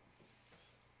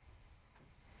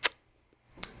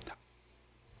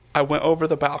 I went over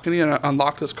the balcony and I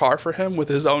unlocked his car for him with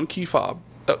his own key fob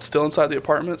that's still inside the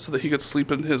apartment so that he could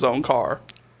sleep in his own car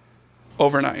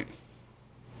overnight.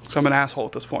 So I'm an asshole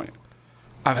at this point.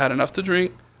 I've had enough to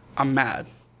drink. I'm mad.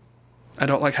 I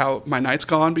don't like how my night's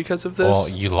gone because of this. Well,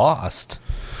 you lost.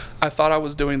 I thought I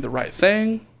was doing the right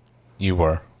thing. You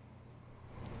were.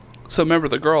 So remember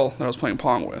the girl that I was playing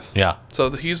pong with? Yeah. So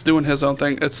he's doing his own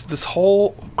thing. It's this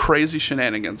whole crazy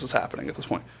shenanigans is happening at this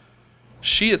point.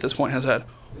 She, at this point, has had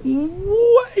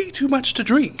way too much to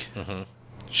drink.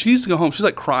 She needs to go home. She's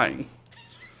like crying.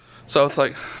 So it's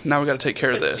like, now we got to take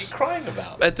care of What's this. she crying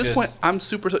about? At this point, I'm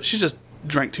super. She just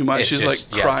drank too much. It's She's just,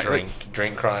 like crying.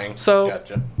 Drink crying. So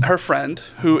Gotcha. her friend,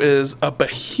 who is a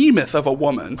behemoth of a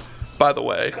woman, by the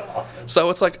way. So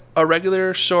it's like a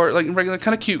regular short, like regular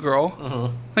kind of cute girl.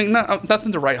 Mm-hmm. Like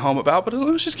nothing to write home about,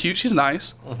 but she's cute. She's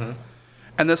nice. Mm-hmm.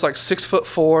 And this like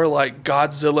 6'4", like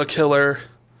Godzilla killer,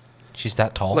 She's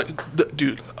that tall? like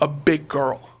dude, a big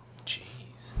girl.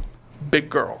 Jeez. Big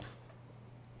girl.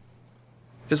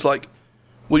 Is like,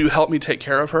 will you help me take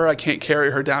care of her? I can't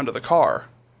carry her down to the car.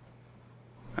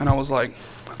 And I was like,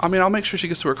 I mean, I'll make sure she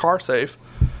gets to her car safe.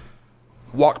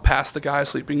 Walk past the guy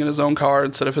sleeping in his own car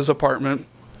instead of his apartment.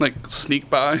 Like, sneak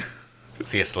by.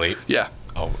 Is he asleep? Yeah.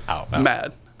 Oh, out.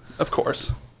 Mad. Of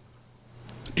course.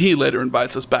 He later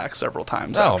invites us back several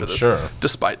times Oh, after this. sure.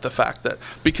 Despite the fact that,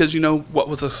 because you know what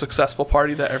was a successful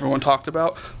party that everyone talked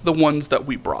about? The ones that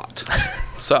we brought.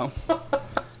 So,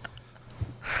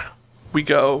 we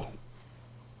go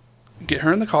get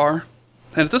her in the car.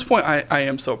 And at this point, I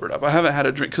am sobered up. I haven't had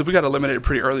a drink because we got eliminated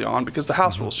pretty early on because the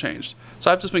house rules changed. So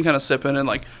I've just been kind of sipping and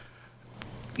like,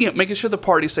 you know, making sure the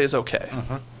party stays okay.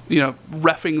 You know,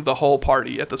 reffing the whole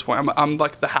party at this point. I'm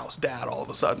like the house dad all of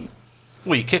a sudden.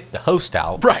 Well, you kicked the host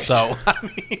out. Right. So, I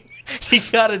mean, you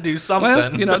got to do something.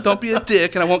 Well, you know, don't be a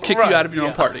dick and I won't kick Right, you out of your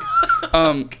own party.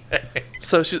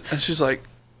 So she's like,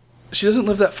 she doesn't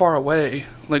live that far away.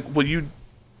 Like, will you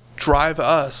drive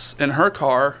us in her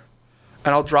car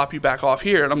and I'll drop you back off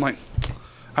here? And I'm like,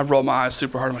 I roll my eyes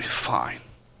super hard. I'm like, fine.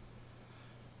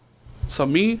 So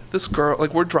me, this girl,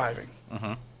 like we're driving.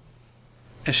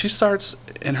 And she starts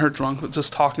in her drunk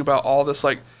just talking about all this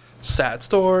like sad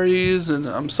stories and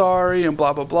I'm sorry and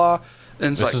blah, blah, blah.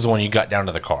 And it's This like, is when you got down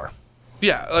to the car.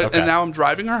 yeah. Like, Okay. And now I'm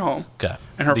driving her home. Okay.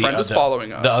 And her friend is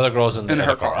following us. The other girl's in the her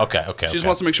other car. Okay. She just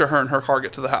wants to make sure her and her car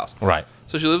get to the house. Right.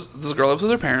 So this girl lives with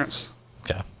her parents.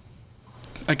 Okay.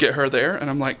 I get her there, and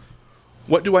I'm like,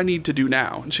 what do I need to do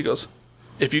now? And she goes,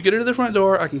 if you get her to the front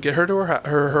door, I can get her to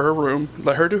her room,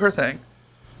 let her do her thing.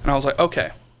 And I was like,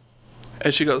 okay.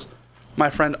 And she goes, my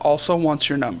friend also wants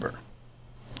your number.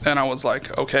 And I was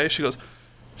like, okay. She goes,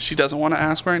 she doesn't want to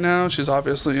ask right now. She's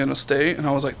obviously in a state. And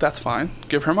I was like, that's fine.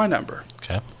 Give her my number.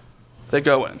 Okay. They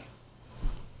go in.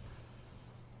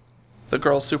 The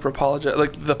girl's super apologetic.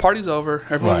 Like, the party's over.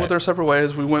 Everyone Right. went their separate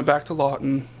ways. We went back to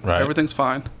Lawton. Right. Everything's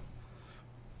fine.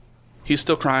 He's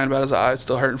still crying about his eyes,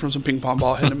 still hurting from some ping pong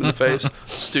ball hitting him in the face.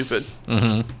 Stupid.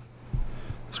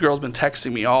 This girl's been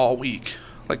texting me all week,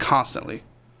 like constantly.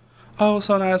 Oh,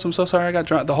 so nice. I'm so sorry I got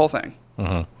drunk. The whole thing.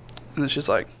 And then she's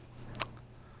like,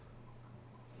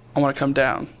 I want to come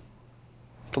down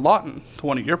to Lawton to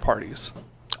one of your parties.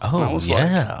 I Oh, was like,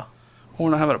 yeah. we're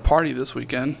not having a party this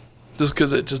weekend. Just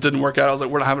because it just didn't work out. I was like,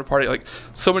 we're not having a party. Like,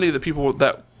 so many of the people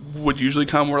that would usually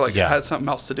come were like, Yeah. had something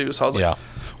else to do. So I was like, Yeah.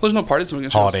 well, there's no party this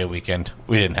weekend. She was- Holiday weekend.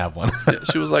 We didn't have one.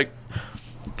 she was like,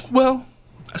 well,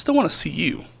 I still want to see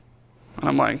you. And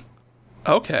I'm like,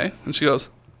 okay. And she goes,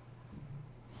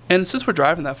 and since we're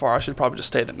driving that far, I should probably just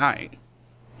stay the night.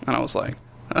 And I was like,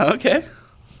 okay.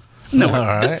 No, All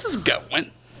right. this is going.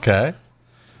 Okay.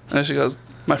 And then she goes,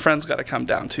 my friend's got to come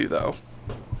down too, though.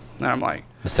 And I'm like,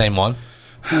 The same one?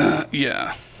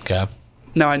 yeah. Okay.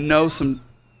 Now I know some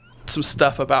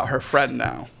stuff about her friend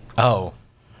now. Oh.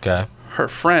 Okay. Her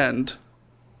friend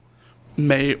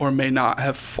may or may not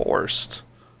have forced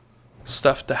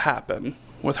stuff to happen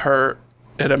with her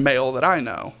and a male that I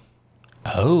know.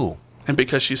 Oh. And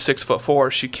because she's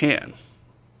 6'4", she can.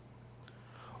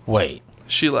 Wait.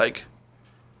 She like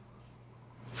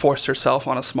forced herself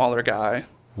on a smaller guy.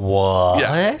 What?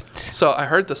 Yeah. So I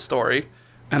heard the story,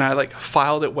 and I like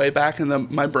filed it way back in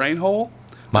my brain hole.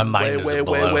 My mind is a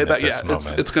balloon back. at this Yeah,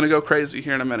 moment. it's gonna go crazy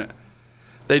here in a minute.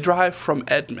 They drive from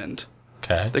Edmond.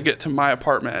 Okay. They get to my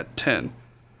apartment at 10.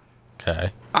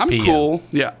 Okay. I'm PM. cool.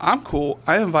 Yeah, I'm cool.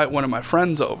 I invite one of my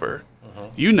friends over.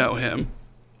 You know him.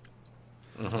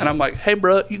 And I'm like, hey,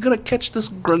 bro, you gonna catch this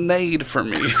grenade for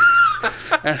me?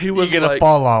 And he was You're gonna like,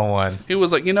 fall on one. he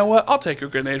was like, you know what? I'll take a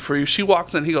grenade for you. She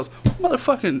walks in. He goes,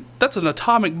 motherfucking, that's an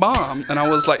atomic bomb. And I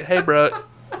was like, hey, bro,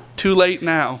 too late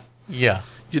now. Yeah.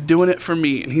 You're doing it for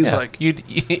me. And he's Yeah. like, you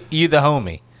the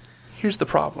homie. here's the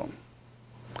problem.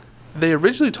 They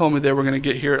originally told me they were going to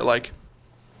get here at like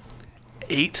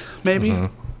 8, maybe.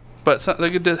 But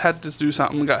they had to do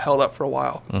something and got held up for a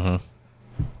while.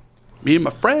 Me and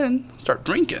my friend start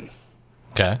drinking.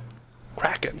 Okay.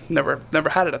 Cracking. Never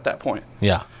had it at that point.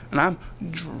 Yeah. And I'm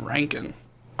drinking.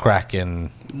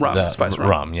 Cracking Rum, the spice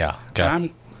rum. Yeah. Okay. And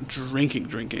I'm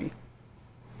drinking.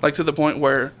 Like to the point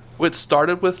where it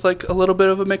started with like a little bit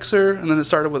of a mixer, and then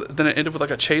it ended with like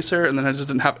a chaser, and then I just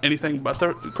didn't have anything but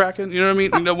the cracking. You know what I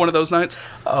mean? You know, one of those nights.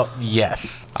 Oh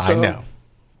yes, I So, know.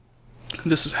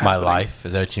 This is My happening. life?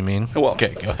 Is that what you mean? Well,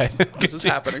 okay, go ahead. This is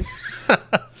happening.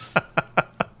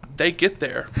 They get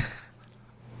there.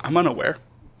 I'm unaware.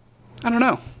 I don't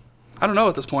know. I don't know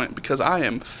at this point because I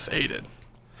am faded.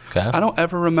 Okay. I don't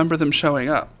ever remember them showing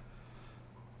up.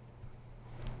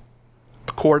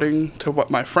 According to what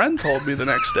my friend told me the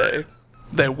next day,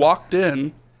 they walked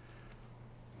in.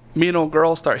 Me and old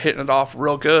girl start hitting it off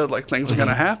real good, like things are going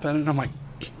to happen. And I'm like,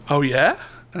 oh, yeah?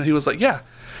 And he was like, yeah.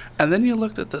 And then you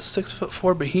looked at the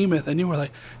 6'4" behemoth and you were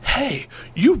like, hey,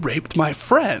 you raped my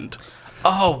friend.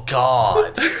 Oh,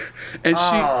 God. And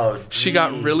Oh, she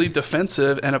got really jeez.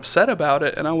 defensive and upset about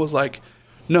it. And I was like,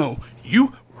 no,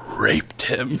 you raped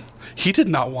him. He did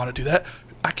not want to do that.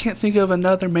 I can't think of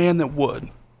another man that would.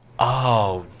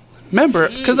 Oh, Remember,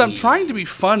 because I'm trying to be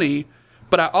funny,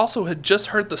 but I also had just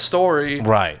heard the story.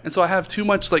 Right. And so I have too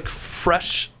much like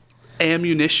fresh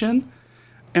ammunition.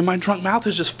 And my drunk mouth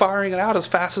is just firing it out as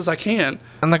fast as I can.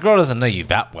 and the girl doesn't know you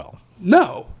that well.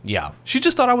 No. Yeah. She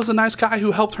just thought I was a nice guy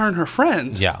who helped her and her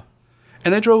friend. Yeah.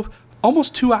 And they drove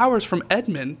almost 2 hours from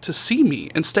Edmond to see me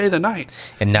and stay the night.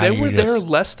 And now they you're were there just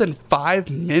less than 5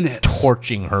 minutes.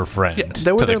 Torching her friend. Yeah,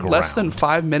 they were to the there less than ground.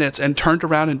 5 minutes and turned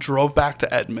around and drove back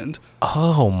to Edmond.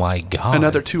 Oh, my God.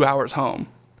 Another 2 hours home.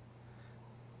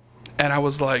 And I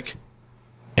was like,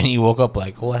 And you woke up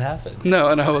like, what happened? no.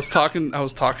 And I was talking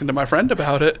to my friend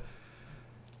about it.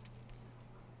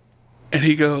 And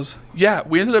he goes, yeah,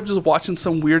 we ended up just watching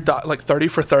some weird, like 30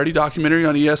 for 30 documentary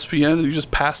on ESPN, and you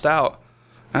just passed out.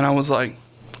 And I was like,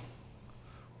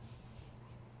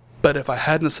 but if I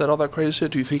hadn't said all that crazy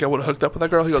shit, do you think I would have hooked up with that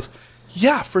girl? He goes,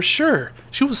 yeah, for sure.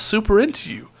 She was super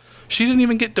into you. She didn't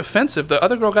even get defensive. The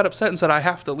other girl got upset and said, I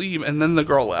have to leave. And then the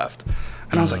girl left.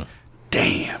 And I was like,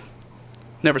 damn.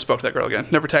 Never spoke to that girl again.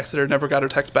 Never texted her. Never got her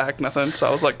text back. Nothing. So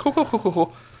I was like,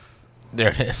 cool. There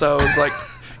it is. So it was like,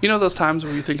 you know those times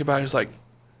where you think about it, it's like,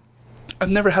 I've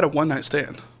never had a one-night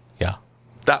stand. yeah.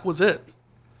 That was it.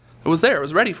 It was there. I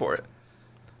was ready for it.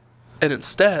 And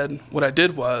instead, what I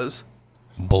did was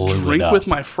Blew drink it up. with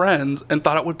my friends and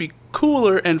thought it would be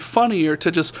cooler and funnier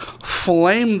to just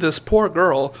flame this poor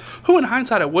girl, who in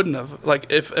hindsight I wouldn't have. Like,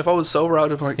 if I was sober, I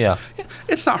would have been like, Yeah.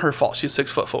 it's not her fault she's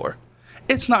 6'4".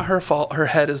 It's not her fault her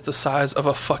head is the size of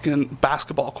a fucking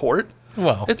basketball court.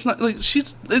 Well, It's not like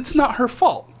it's not her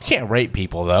fault. you can't rape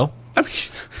people, though. I mean,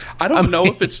 I don't know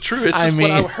if it's true. It's just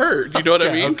what I heard. You know what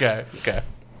I mean? Okay.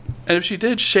 And if she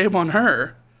did, shame on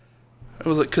her. It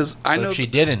was like, because I But know if she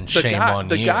didn't, the shame guy, on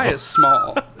the you. guy is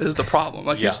small is the problem.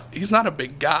 Like Yeah. he's not a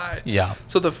big guy. Yeah.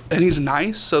 So and he's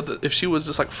nice. So that if she was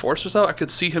just like forced herself, I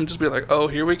could see him just be like, oh,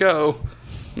 here we go.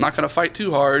 I'm not gonna fight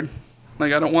too hard.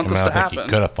 Like I don't want I mean, this I to think he happen.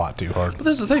 could have fought too hard. But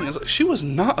that's the thing is, like, she was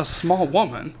not a small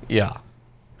woman. Yeah.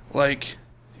 Like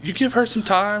you give her some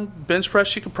time, bench press,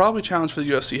 she could probably challenge for the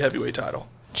UFC heavyweight title.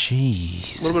 A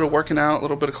Jeez. little bit of working out, a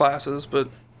little bit of classes, but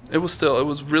it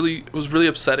was really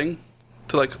upsetting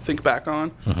to like think back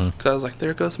on because I was like,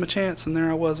 there goes my chance, and there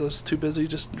I was too busy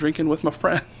just drinking with my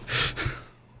friend,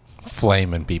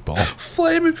 Flaming people.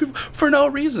 flaming people for no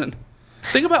reason.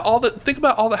 Think about all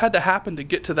that had to happen to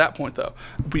get to that point, though.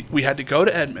 We had to go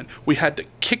to Edmond. We had to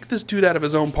kick this dude out of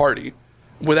his own party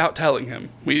without telling him.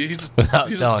 He just Yeah.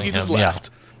 left.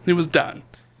 He was done.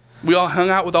 We all hung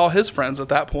out with all his friends at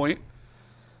that point.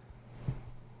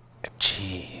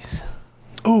 Jeez.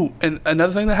 Ooh, and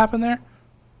another thing that happened there,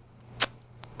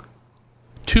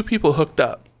 2 people hooked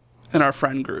up in our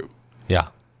friend group Yeah.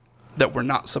 that were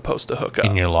not supposed to hook up.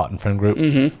 In your Lawton friend group?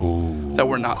 Mm-hmm. Ooh. That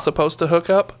were not supposed to hook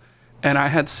up. And I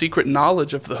had secret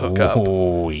knowledge of the hookup.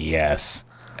 Oh, yes.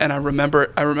 And I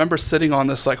remember sitting on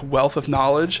this like wealth of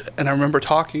knowledge, and I remember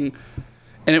talking,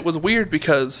 and it was weird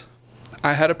because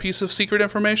I had a piece of secret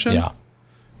information. Yeah.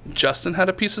 Justin had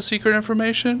a piece of secret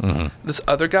information. This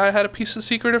other guy had a piece of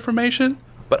secret information.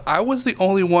 But I was the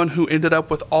only one who ended up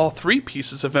with all 3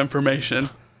 pieces of information.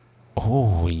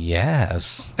 Oh,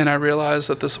 yes. And I realized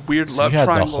that this weird So love you had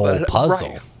the triangle whole puzzle.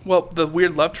 Right. Well, the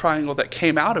weird love triangle that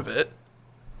came out of it,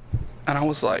 and I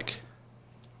was like,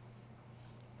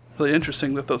 really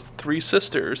interesting that those 3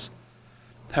 sisters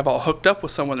have all hooked up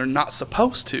with someone they're not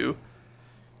supposed to.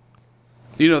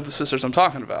 You know the sisters I'm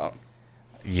talking about.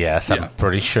 Yes, Yeah. I'm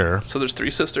pretty sure. So there's 3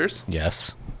 sisters.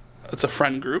 Yes. It's a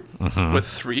friend group with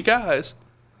 3 guys.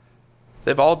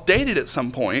 They've all dated at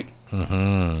some point.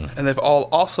 And they've all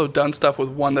also done stuff with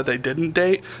one that they didn't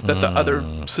date, that the other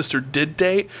sister did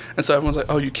date. And so everyone's like,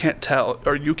 oh, you can't tell,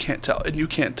 or you can't tell, and you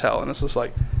can't tell. And it's just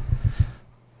like,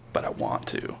 but I want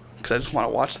to, because I just want to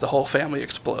watch the whole family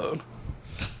explode.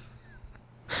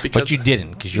 Because But you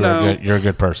didn't, because you're, No. you're a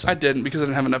good person. I didn't, because I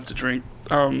didn't have enough to drink.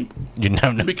 You didn't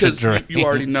have enough Because to drink. you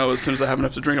already know as soon as I have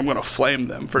enough to drink, I'm going to flame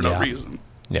them for no Yeah. reason.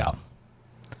 Yeah.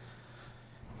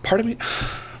 part of me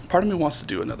wants to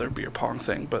do another beer pong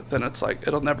thing, but then it's like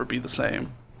it'll never be the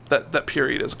same. That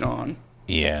period is gone.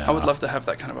 Yeah. I would love to have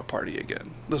that kind of a party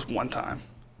again. This one time.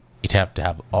 You'd have to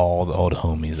have all the old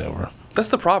homies over. That's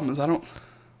the problem. Is I don't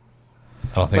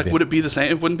think would it be the same?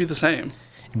 It wouldn't be the same.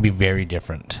 It'd be very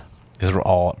different. Because we're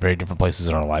all very different places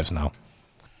in our lives now.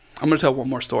 I'm going to tell one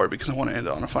more story because I want to end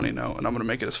it on a funny note, and I'm going to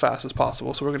make it as fast as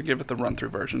possible. So we're going to give it the run-through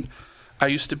version. I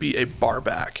used to be a bar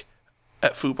back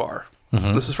at Foo Bar.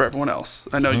 Mm-hmm. This is for everyone else.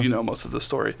 I know you know most of the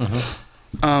story.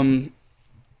 Mm-hmm.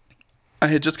 I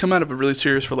had just come out of a really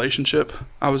serious relationship.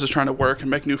 I was just trying to work and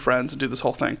make new friends and do this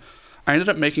whole thing. I ended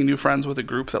up making new friends with a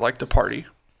group that liked to party.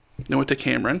 They went to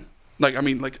Cameron.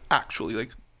 Actually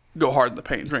go hard in the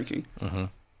paint drinking. Mm-hmm.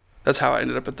 That's how I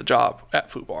ended up at the job at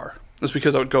Foo Bar. It's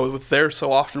because I would go there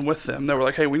so often with them. They were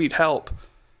like, hey, we need help.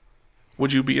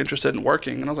 Would you be interested in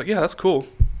working? And I was like, yeah, that's cool.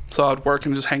 So I'd work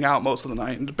and just hang out most of the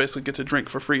night and basically get to drink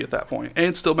for free at that point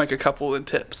and still make a couple in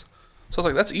tips. So I was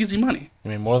like, that's easy money. I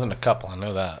mean, more than a couple. I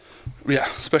know that. Yeah,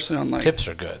 especially on like... Tips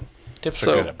are good. Tips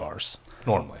are good at bars,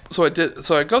 normally. So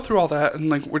I go through all that and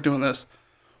like we're doing this.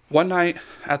 One night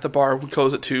at the bar, we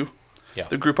close at 2. Yeah.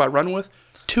 The group I run with,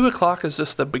 2 o'clock is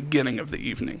just the beginning of the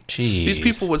evening. Jeez. These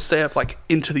people would stay up like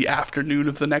into the afternoon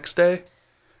of the next day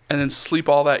and then sleep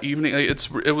all that evening. Like,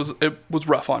 it was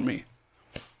rough on me.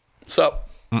 So...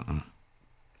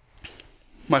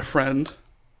 My friend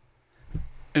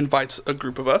invites a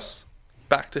group of us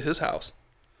back to his house.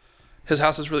 His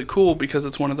house is really cool because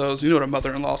it's one of those, you know what a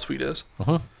mother-in-law suite is?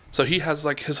 Uh-huh. So he has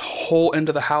like his whole end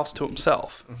of the house to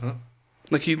himself. Uh-huh.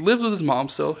 Like he lives with his mom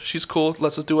still. She's cool.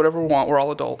 Lets us do whatever we want. We're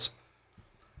all adults.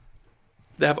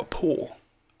 They have a pool.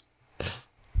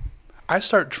 I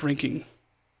start drinking.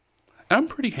 And I'm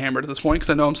pretty hammered at this point because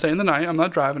I know I'm staying the night. I'm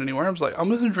not driving anywhere. I'm just like, I'm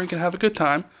going to drink and have a good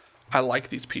time. I like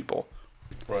these people.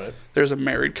 Right. There's a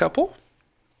married couple.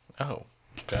 Oh,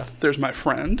 okay. There's my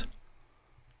friend,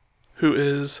 who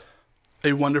is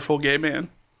a wonderful gay man.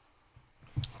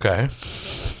 Okay.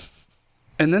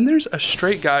 And then there's a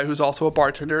straight guy who's also a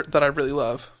bartender that I really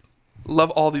love. Love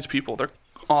all these people. They're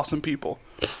awesome people.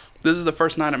 This is the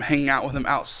first night I'm hanging out with them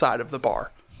outside of the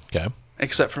bar. Okay.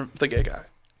 Except for the gay guy.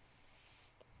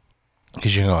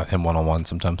 Because you go with him one-on-one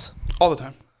sometimes? All the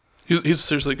time. He's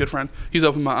seriously a good friend. He's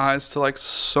opened my eyes to like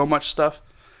so much stuff.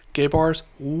 Gay bars,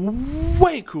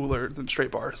 way cooler than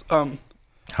straight bars.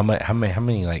 How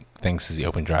many like things does he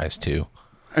open your eyes to?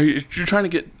 You're trying to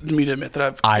get me to admit that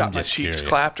I've got my cheeks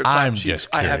clapped or clapped I'm cheeks.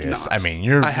 just curious. I have not. I mean,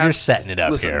 you're setting it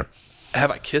up here.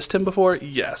 Have I kissed him before?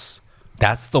 Yes.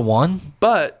 That's the one?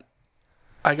 But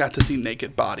I got to see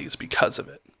naked bodies because of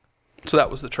it. So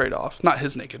that was the trade-off. Not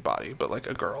his naked body, but like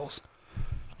a girl's.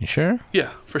 You sure?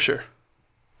 Yeah, for sure.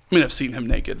 I mean, I've seen him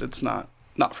naked. It's not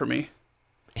for me.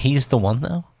 He's the one,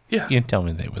 though? Yeah. You didn't tell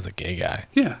me that he was a gay guy.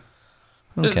 Yeah.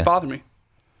 It Okay. didn't bother me.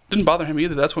 Didn't bother him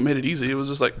either. That's what made it easy. It was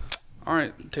just like, all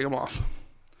right, take him off.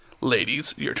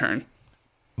 Ladies, your turn.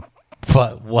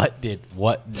 But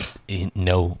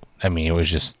no, I mean, it was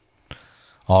just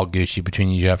all Gucci between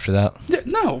you after that? Yeah,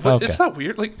 no, but Okay. it's not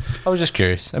weird. Like, I was just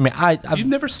curious. I mean, you've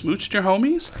never smooched your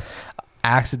homies?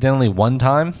 accidentally one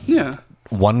time, Yeah.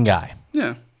 one guy,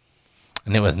 Yeah.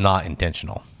 and it was not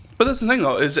intentional. But that's the thing,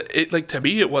 though, is it like to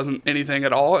me it wasn't anything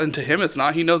at all, and to him it's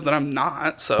not. He knows that I'm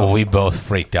not. So. Well, we both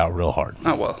freaked out real hard.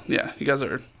 Oh well, yeah. You guys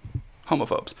are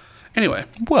homophobes. Anyway.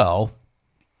 Well,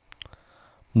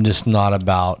 just not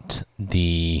about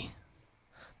the.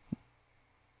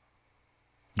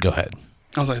 Go ahead.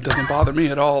 I was like, it doesn't bother me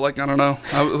at all. Like, I don't know.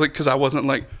 I was like,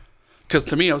 because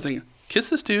to me, I was thinking, kiss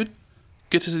this dude,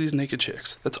 get to see these naked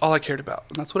chicks. That's all I cared about,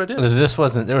 and that's what I did.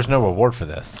 There was no reward for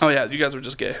this. Oh yeah, you guys were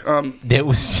just gay. It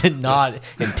was not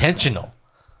intentional.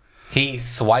 He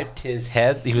swiped his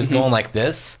head. He was going like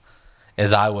this I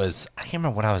can't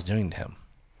remember what I was doing to him.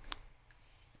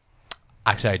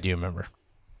 Actually, I do remember.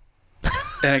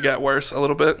 And it got worse a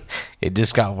little bit. It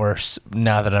just got worse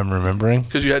now that I'm remembering.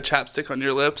 Because you had chapstick on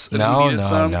your lips. And No.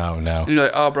 And you're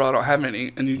like, oh, bro, I don't have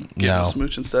any. And you get a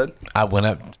smooch instead. I went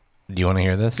up. Do you want to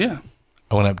hear this? Yeah.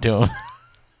 I went up to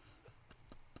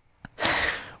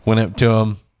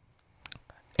him.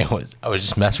 I was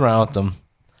just messing around with him.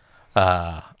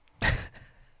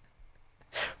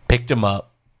 Picked him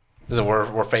up. So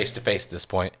we're face to face at this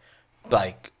point.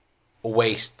 Like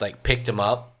waist, like picked him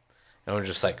up. And we're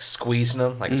just like squeezing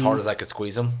him, like as hard as I could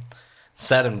squeeze him.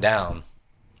 Set him down.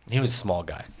 He was a small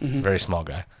guy, very small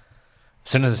guy. As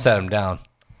soon as I set him down,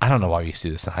 I don't know why we used to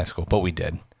do this in high school, but we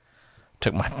did.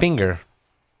 Took my finger,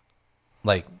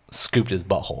 like scooped his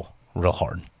butthole real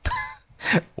hard.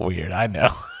 Weird, I know.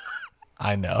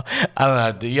 I know. I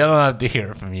don't have to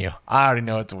hear it from you. I already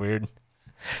know it's weird.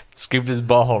 Scooped his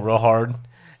butthole real hard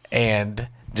and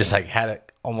just like had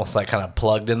it almost like kind of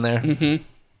plugged in there. Mm-hmm.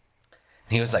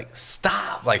 He was like,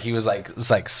 "Stop!" Like he was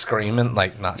like screaming,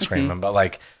 like not screaming, but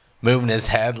like moving his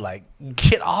head, like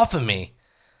 "Get off of me!"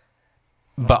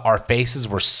 But our faces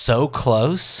were so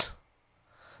close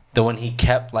that when he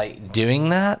kept like doing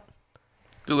that,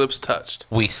 The lips touched.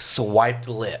 we swiped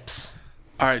lips.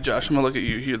 All right, Josh, I'm gonna look at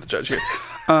you. You're the judge here.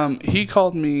 He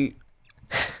called me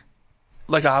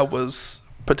like I was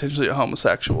potentially a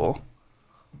homosexual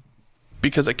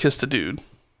because I kissed a dude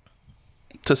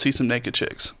to see some naked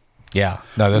chicks. Yeah,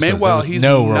 no, there Meanwhile, was he's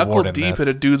no knuckle reward in deep this.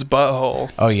 in a dude's butthole,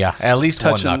 Oh yeah, at least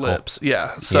one touching knuckle. lips.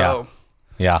 Yeah, so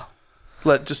Yeah.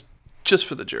 let just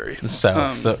for the jury.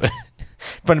 So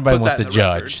if anybody put wants that to in the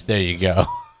judge, record. there you go.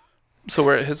 So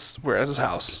we're at his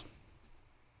house.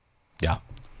 Yeah.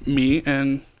 Me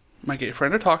and my gay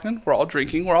friend are talking. We're all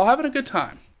drinking. We're all having a good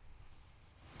time.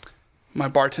 My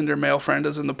bartender male friend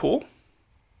is in the pool.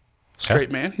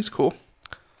 Straight man. He's cool.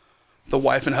 The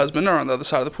wife and husband are on the other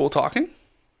side of the pool talking.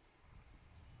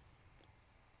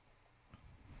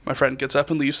 My friend gets up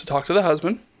and leaves to talk to the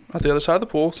husband at the other side of the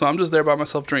pool. So I'm just there by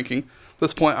myself drinking. At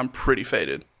this point, I'm pretty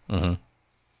faded. Mm-hmm.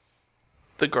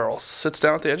 The girl sits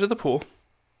down at the edge of the pool.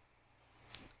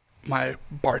 My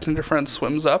bartender friend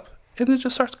swims up and it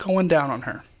just starts going down on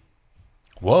her.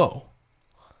 Whoa.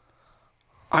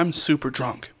 I'm super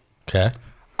drunk. Okay.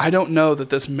 I don't know that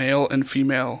this male and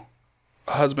female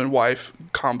husband-wife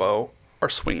combo are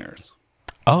swingers.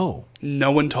 Oh.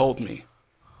 No one told me.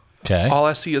 Okay. All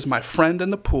I see is my friend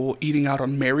in the pool eating out a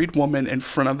married woman in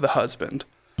front of the husband.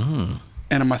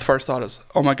 And my first thought is,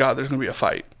 oh my God, there's going to be a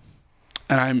fight.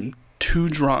 And I'm too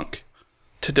drunk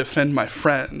to defend my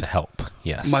friend. To help.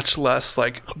 Yes. Much less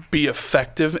like be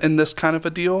effective in this kind of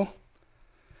a deal.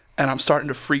 And I'm starting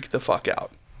to freak the fuck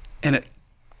out. And it's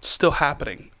still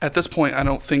happening. At this point, I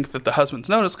don't think that the husband's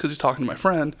noticed because he's talking to my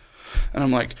friend. And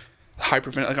I'm like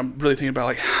hyperventilating. Like I'm really thinking about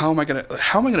like how am I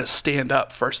gonna stand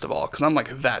up first of all? Because I'm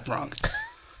like that drunk.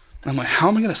 I'm like, how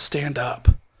am I gonna stand up?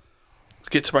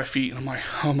 Get to my feet and I'm like,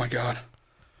 oh my God.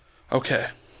 Okay.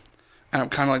 And I'm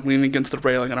kind of like leaning against the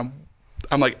railing and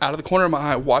I'm like out of the corner of my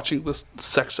eye watching this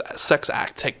sex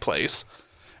act take place.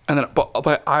 And then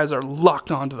my eyes are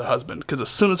locked onto the husband because as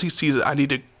soon as he sees it, I need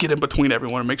to get in between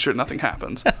everyone and make sure nothing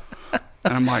happens.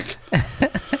 And I'm like,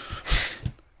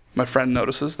 my friend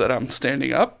notices that I'm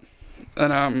standing up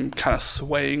and I'm kind of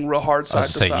swaying real hard I side was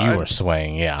to to say side. you were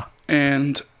swaying, yeah.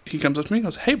 And he comes up to me and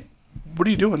goes, hey, what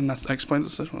are you doing? And I explained the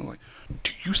situation. I'm like,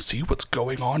 do you see what's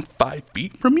going on 5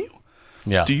 feet from you?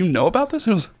 Yeah. Do you know about this?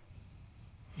 He goes,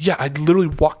 yeah, I literally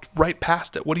walked right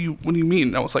past it. What do you mean?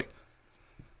 And I was like,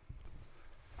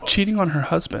 cheating on her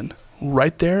husband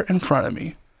right there in front of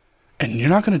me. And you're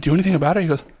not going to do anything about it? He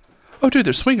goes, oh, dude,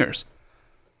 they're swingers.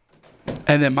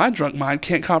 And then my drunk mind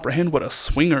can't comprehend what a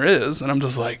swinger is. And I'm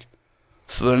just like,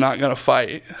 so they're not going to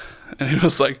fight. And he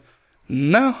was like,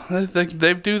 no,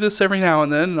 they do this every now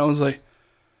and then. And I was like,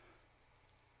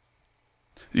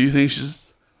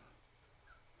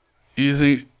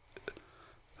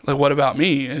 like, what about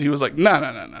me? And he was like, no.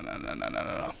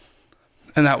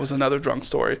 And that was another drunk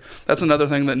story. That's another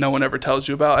thing that no one ever tells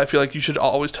you about. I feel like you should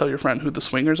always tell your friend who the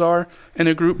swingers are in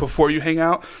a group before you hang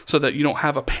out so that you don't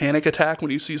have a panic attack when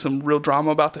you see some real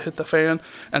drama about to hit the fan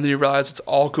and then you realize it's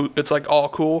all cool. It's like all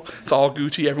cool. It's all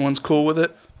Gucci. Everyone's cool with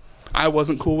it. I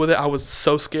wasn't cool with it. I was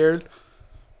so scared.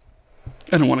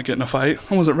 I didn't want to get in a fight.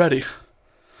 I wasn't ready.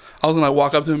 I was going to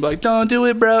walk up to him and be like, don't do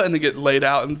it, bro. And then get laid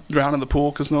out and drown in the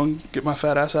pool because no one can get my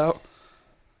fat ass out.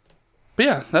 But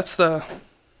yeah, that's a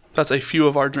few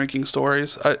of our drinking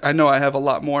stories. I know I have a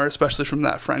lot more, especially from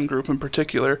that friend group in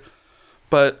particular.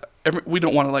 But we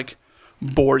don't want to like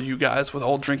bore you guys with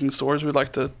old drinking stories. We'd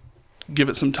like to give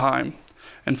it some time.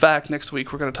 In fact, next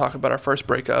week we're going to talk about our first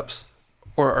breakups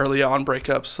or early on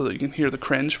breakups so that you can hear the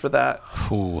cringe for that.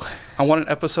 Ooh. I want an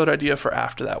episode idea for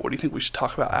after that. What do you think we should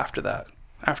talk about after that?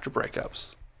 After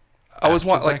breakups. I always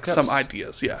want like some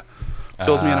ideas. Yeah.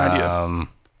 Build me an idea.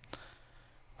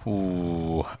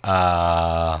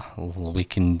 We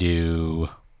can do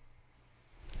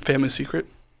Family secret.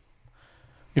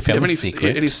 your family any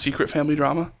secret. Any secret family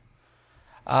drama?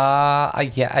 Yeah,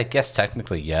 I guess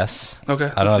technically yes.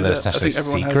 Okay, I don't let's know do that it's that. I necessarily think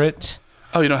everyone has- secret.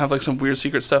 Oh, you don't have like some weird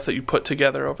secret stuff that you put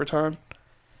together over time?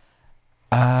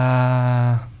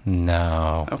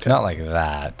 No. Okay. Not like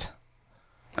that.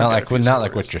 I've got a few Not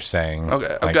like stories. what you're saying.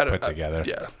 Okay, I've like got put it together.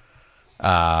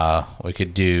 Yeah. We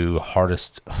could do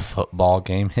hardest football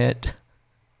game hit.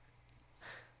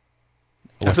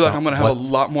 I feel like I'm going to have a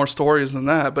lot more stories than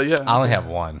that, but yeah. I only have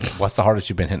one. What's the hardest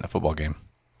you've been hit in a football game?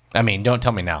 I mean, don't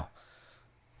tell me now.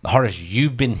 The hardest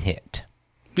you've been hit.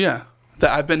 Yeah.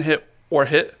 That I've been hit or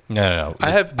hit. No.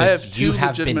 I have You two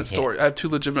have been legitimate hit. stories. I have two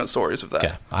legitimate stories of that.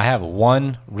 Okay. I have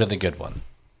one really good one.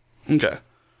 Okay.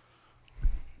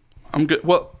 I'm good.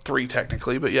 Well, 3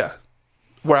 technically, but yeah.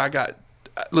 Where I got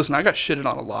shitted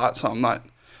on a lot, so I'm not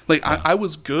like I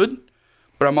was good,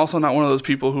 but I'm also not one of those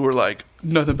people who are like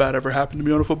nothing bad ever happened to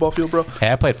me on a football field, bro.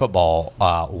 Hey, I played football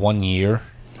 1 year,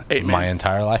 8-man. my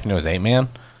entire life, and it was 8-man.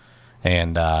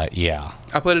 And yeah,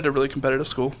 I played at a really competitive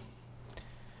school.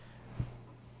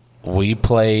 we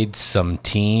played some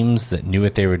teams that knew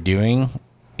what they were doing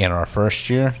in our first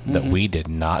year that we did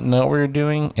not know what we were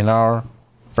doing in our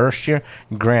first year.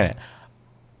 Granted,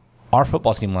 our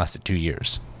football team lasted 2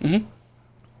 years.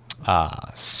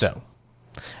 So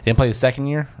I didn't play the second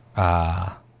year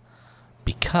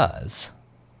because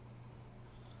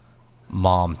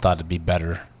Mom thought it'd be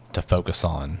better to focus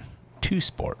on 2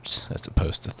 sports as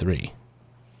opposed to 3.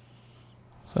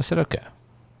 So I said, okay.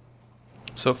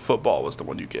 So football was the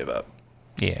one you gave up.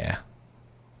 Yeah.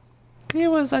 It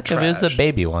was like it was Trash. a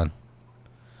baby one.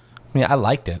 I mean, I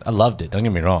liked it. I loved it. Don't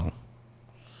get me wrong.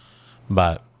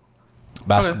 But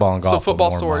basketball and golf. So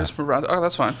football were more stories. Oh,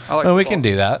 that's fine. I like. Well, we football. can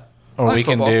do that, or like we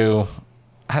can football. do.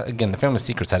 Again, the family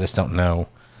secrets. I just don't know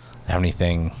have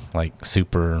anything like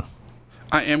super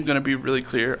I am going to be really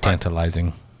clear.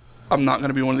 tantalizing. I'm not going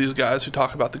to be one of these guys who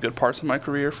talk about the good parts of my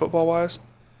career football wise,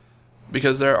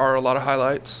 because there are a lot of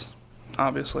highlights,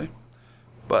 obviously.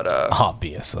 But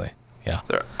Obviously, yeah.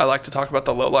 I like to talk about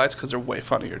the lowlights because they're way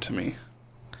funnier to me.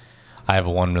 I have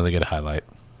one really good highlight.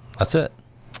 That's it.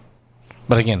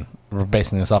 But again, we're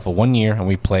basing this off of 1 year, and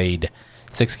we played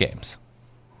 6 games.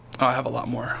 Oh, I have a lot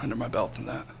more under my belt than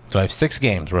that. So I have 6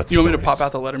 games worth. You of want me to stories. pop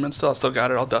out the Letterman still? I still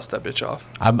got it. I'll dust that bitch off.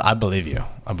 I believe you.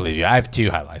 I believe you. I have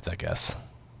 2 highlights, I guess.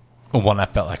 One, I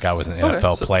felt like I was an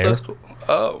NFL so player, that's cool.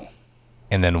 Oh,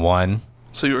 and then one,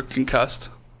 so you were concussed?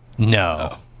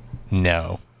 no.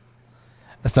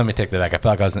 Let's let me take that back. I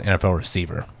felt like I was an NFL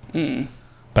receiver,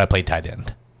 but I played tight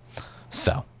end.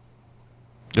 So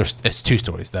it's 2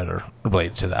 stories that are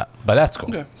related to that, but that's cool.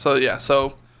 Okay. So yeah.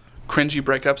 So cringy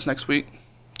breakups next week.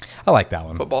 I like that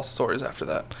one. Football stories after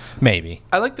that. Maybe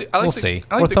I like the. we'll see.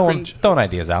 I like We're the throwing cringe.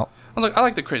 ideas out. I was like, I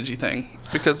like the cringy thing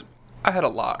because I had a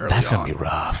lot early That's on. gonna be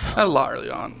rough. I had a lot early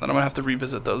on. Then I'm gonna have to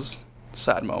revisit those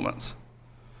sad moments.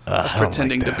 I don't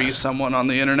Pretending like to be this. someone on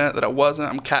the internet that I wasn't.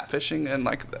 I'm catfishing in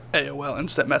like the AOL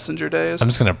Instant Messenger days. I'm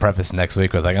just gonna preface next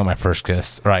week with I got my first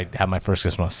kiss, or I had my first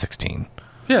kiss when I was 16.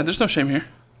 Yeah, there's no shame here,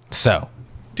 So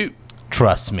dude.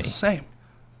 trust me, Same.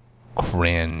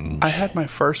 cringe. I had my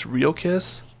first real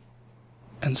kiss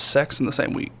and sex in the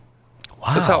same week.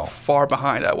 wow. That's how far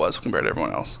behind I was compared to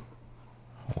everyone else.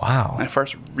 Wow. My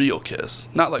first real kiss,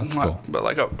 not like, cool. but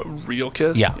like a real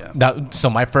kiss. Yeah. So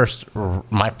my first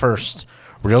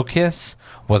real kiss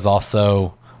was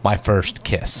also my first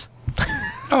kiss.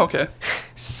 Oh, okay.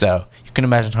 So you can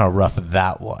imagine how rough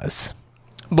that was.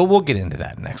 But we'll get into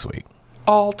that next week.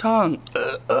 All tongue.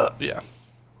 Yeah.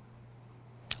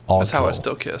 All That's how I troll.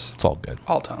 still kiss. It's all good.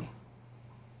 All tongue.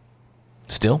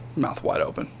 Still? Mouth wide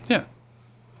open. Yeah.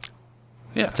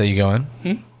 Yeah. That's how you go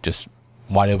in? Just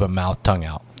wide open mouth, tongue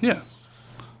out. Yeah.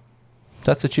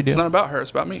 That's what you do? It's not about her.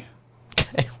 It's about me.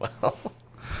 Okay, well. All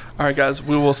right, guys.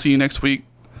 We will see you next week.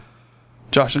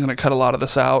 Josh is going to cut a lot of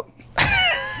this out.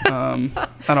 I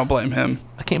don't blame him.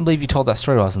 I can't believe you told that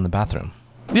story while I was in the bathroom.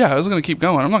 Yeah, I was going to keep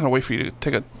going. I'm not going to wait for you to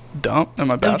take a dump in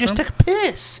my bathroom. You just took a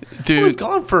piss. Dude. I was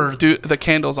gone for... Dude, the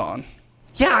candle's on.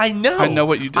 Yeah, I know. I know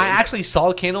what you did. I actually saw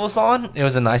the candle was on. It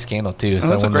was a nice candle, too. So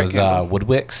that's a one of great those candle. wood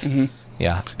wicks.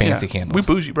 Yeah, fancy Yeah, candles.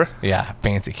 We bougie, bro. Yeah,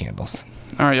 fancy candles.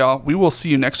 All right, y'all. We will see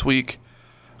you next week.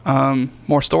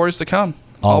 More stories to come.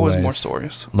 Always more Always.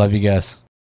 stories. Love you guys.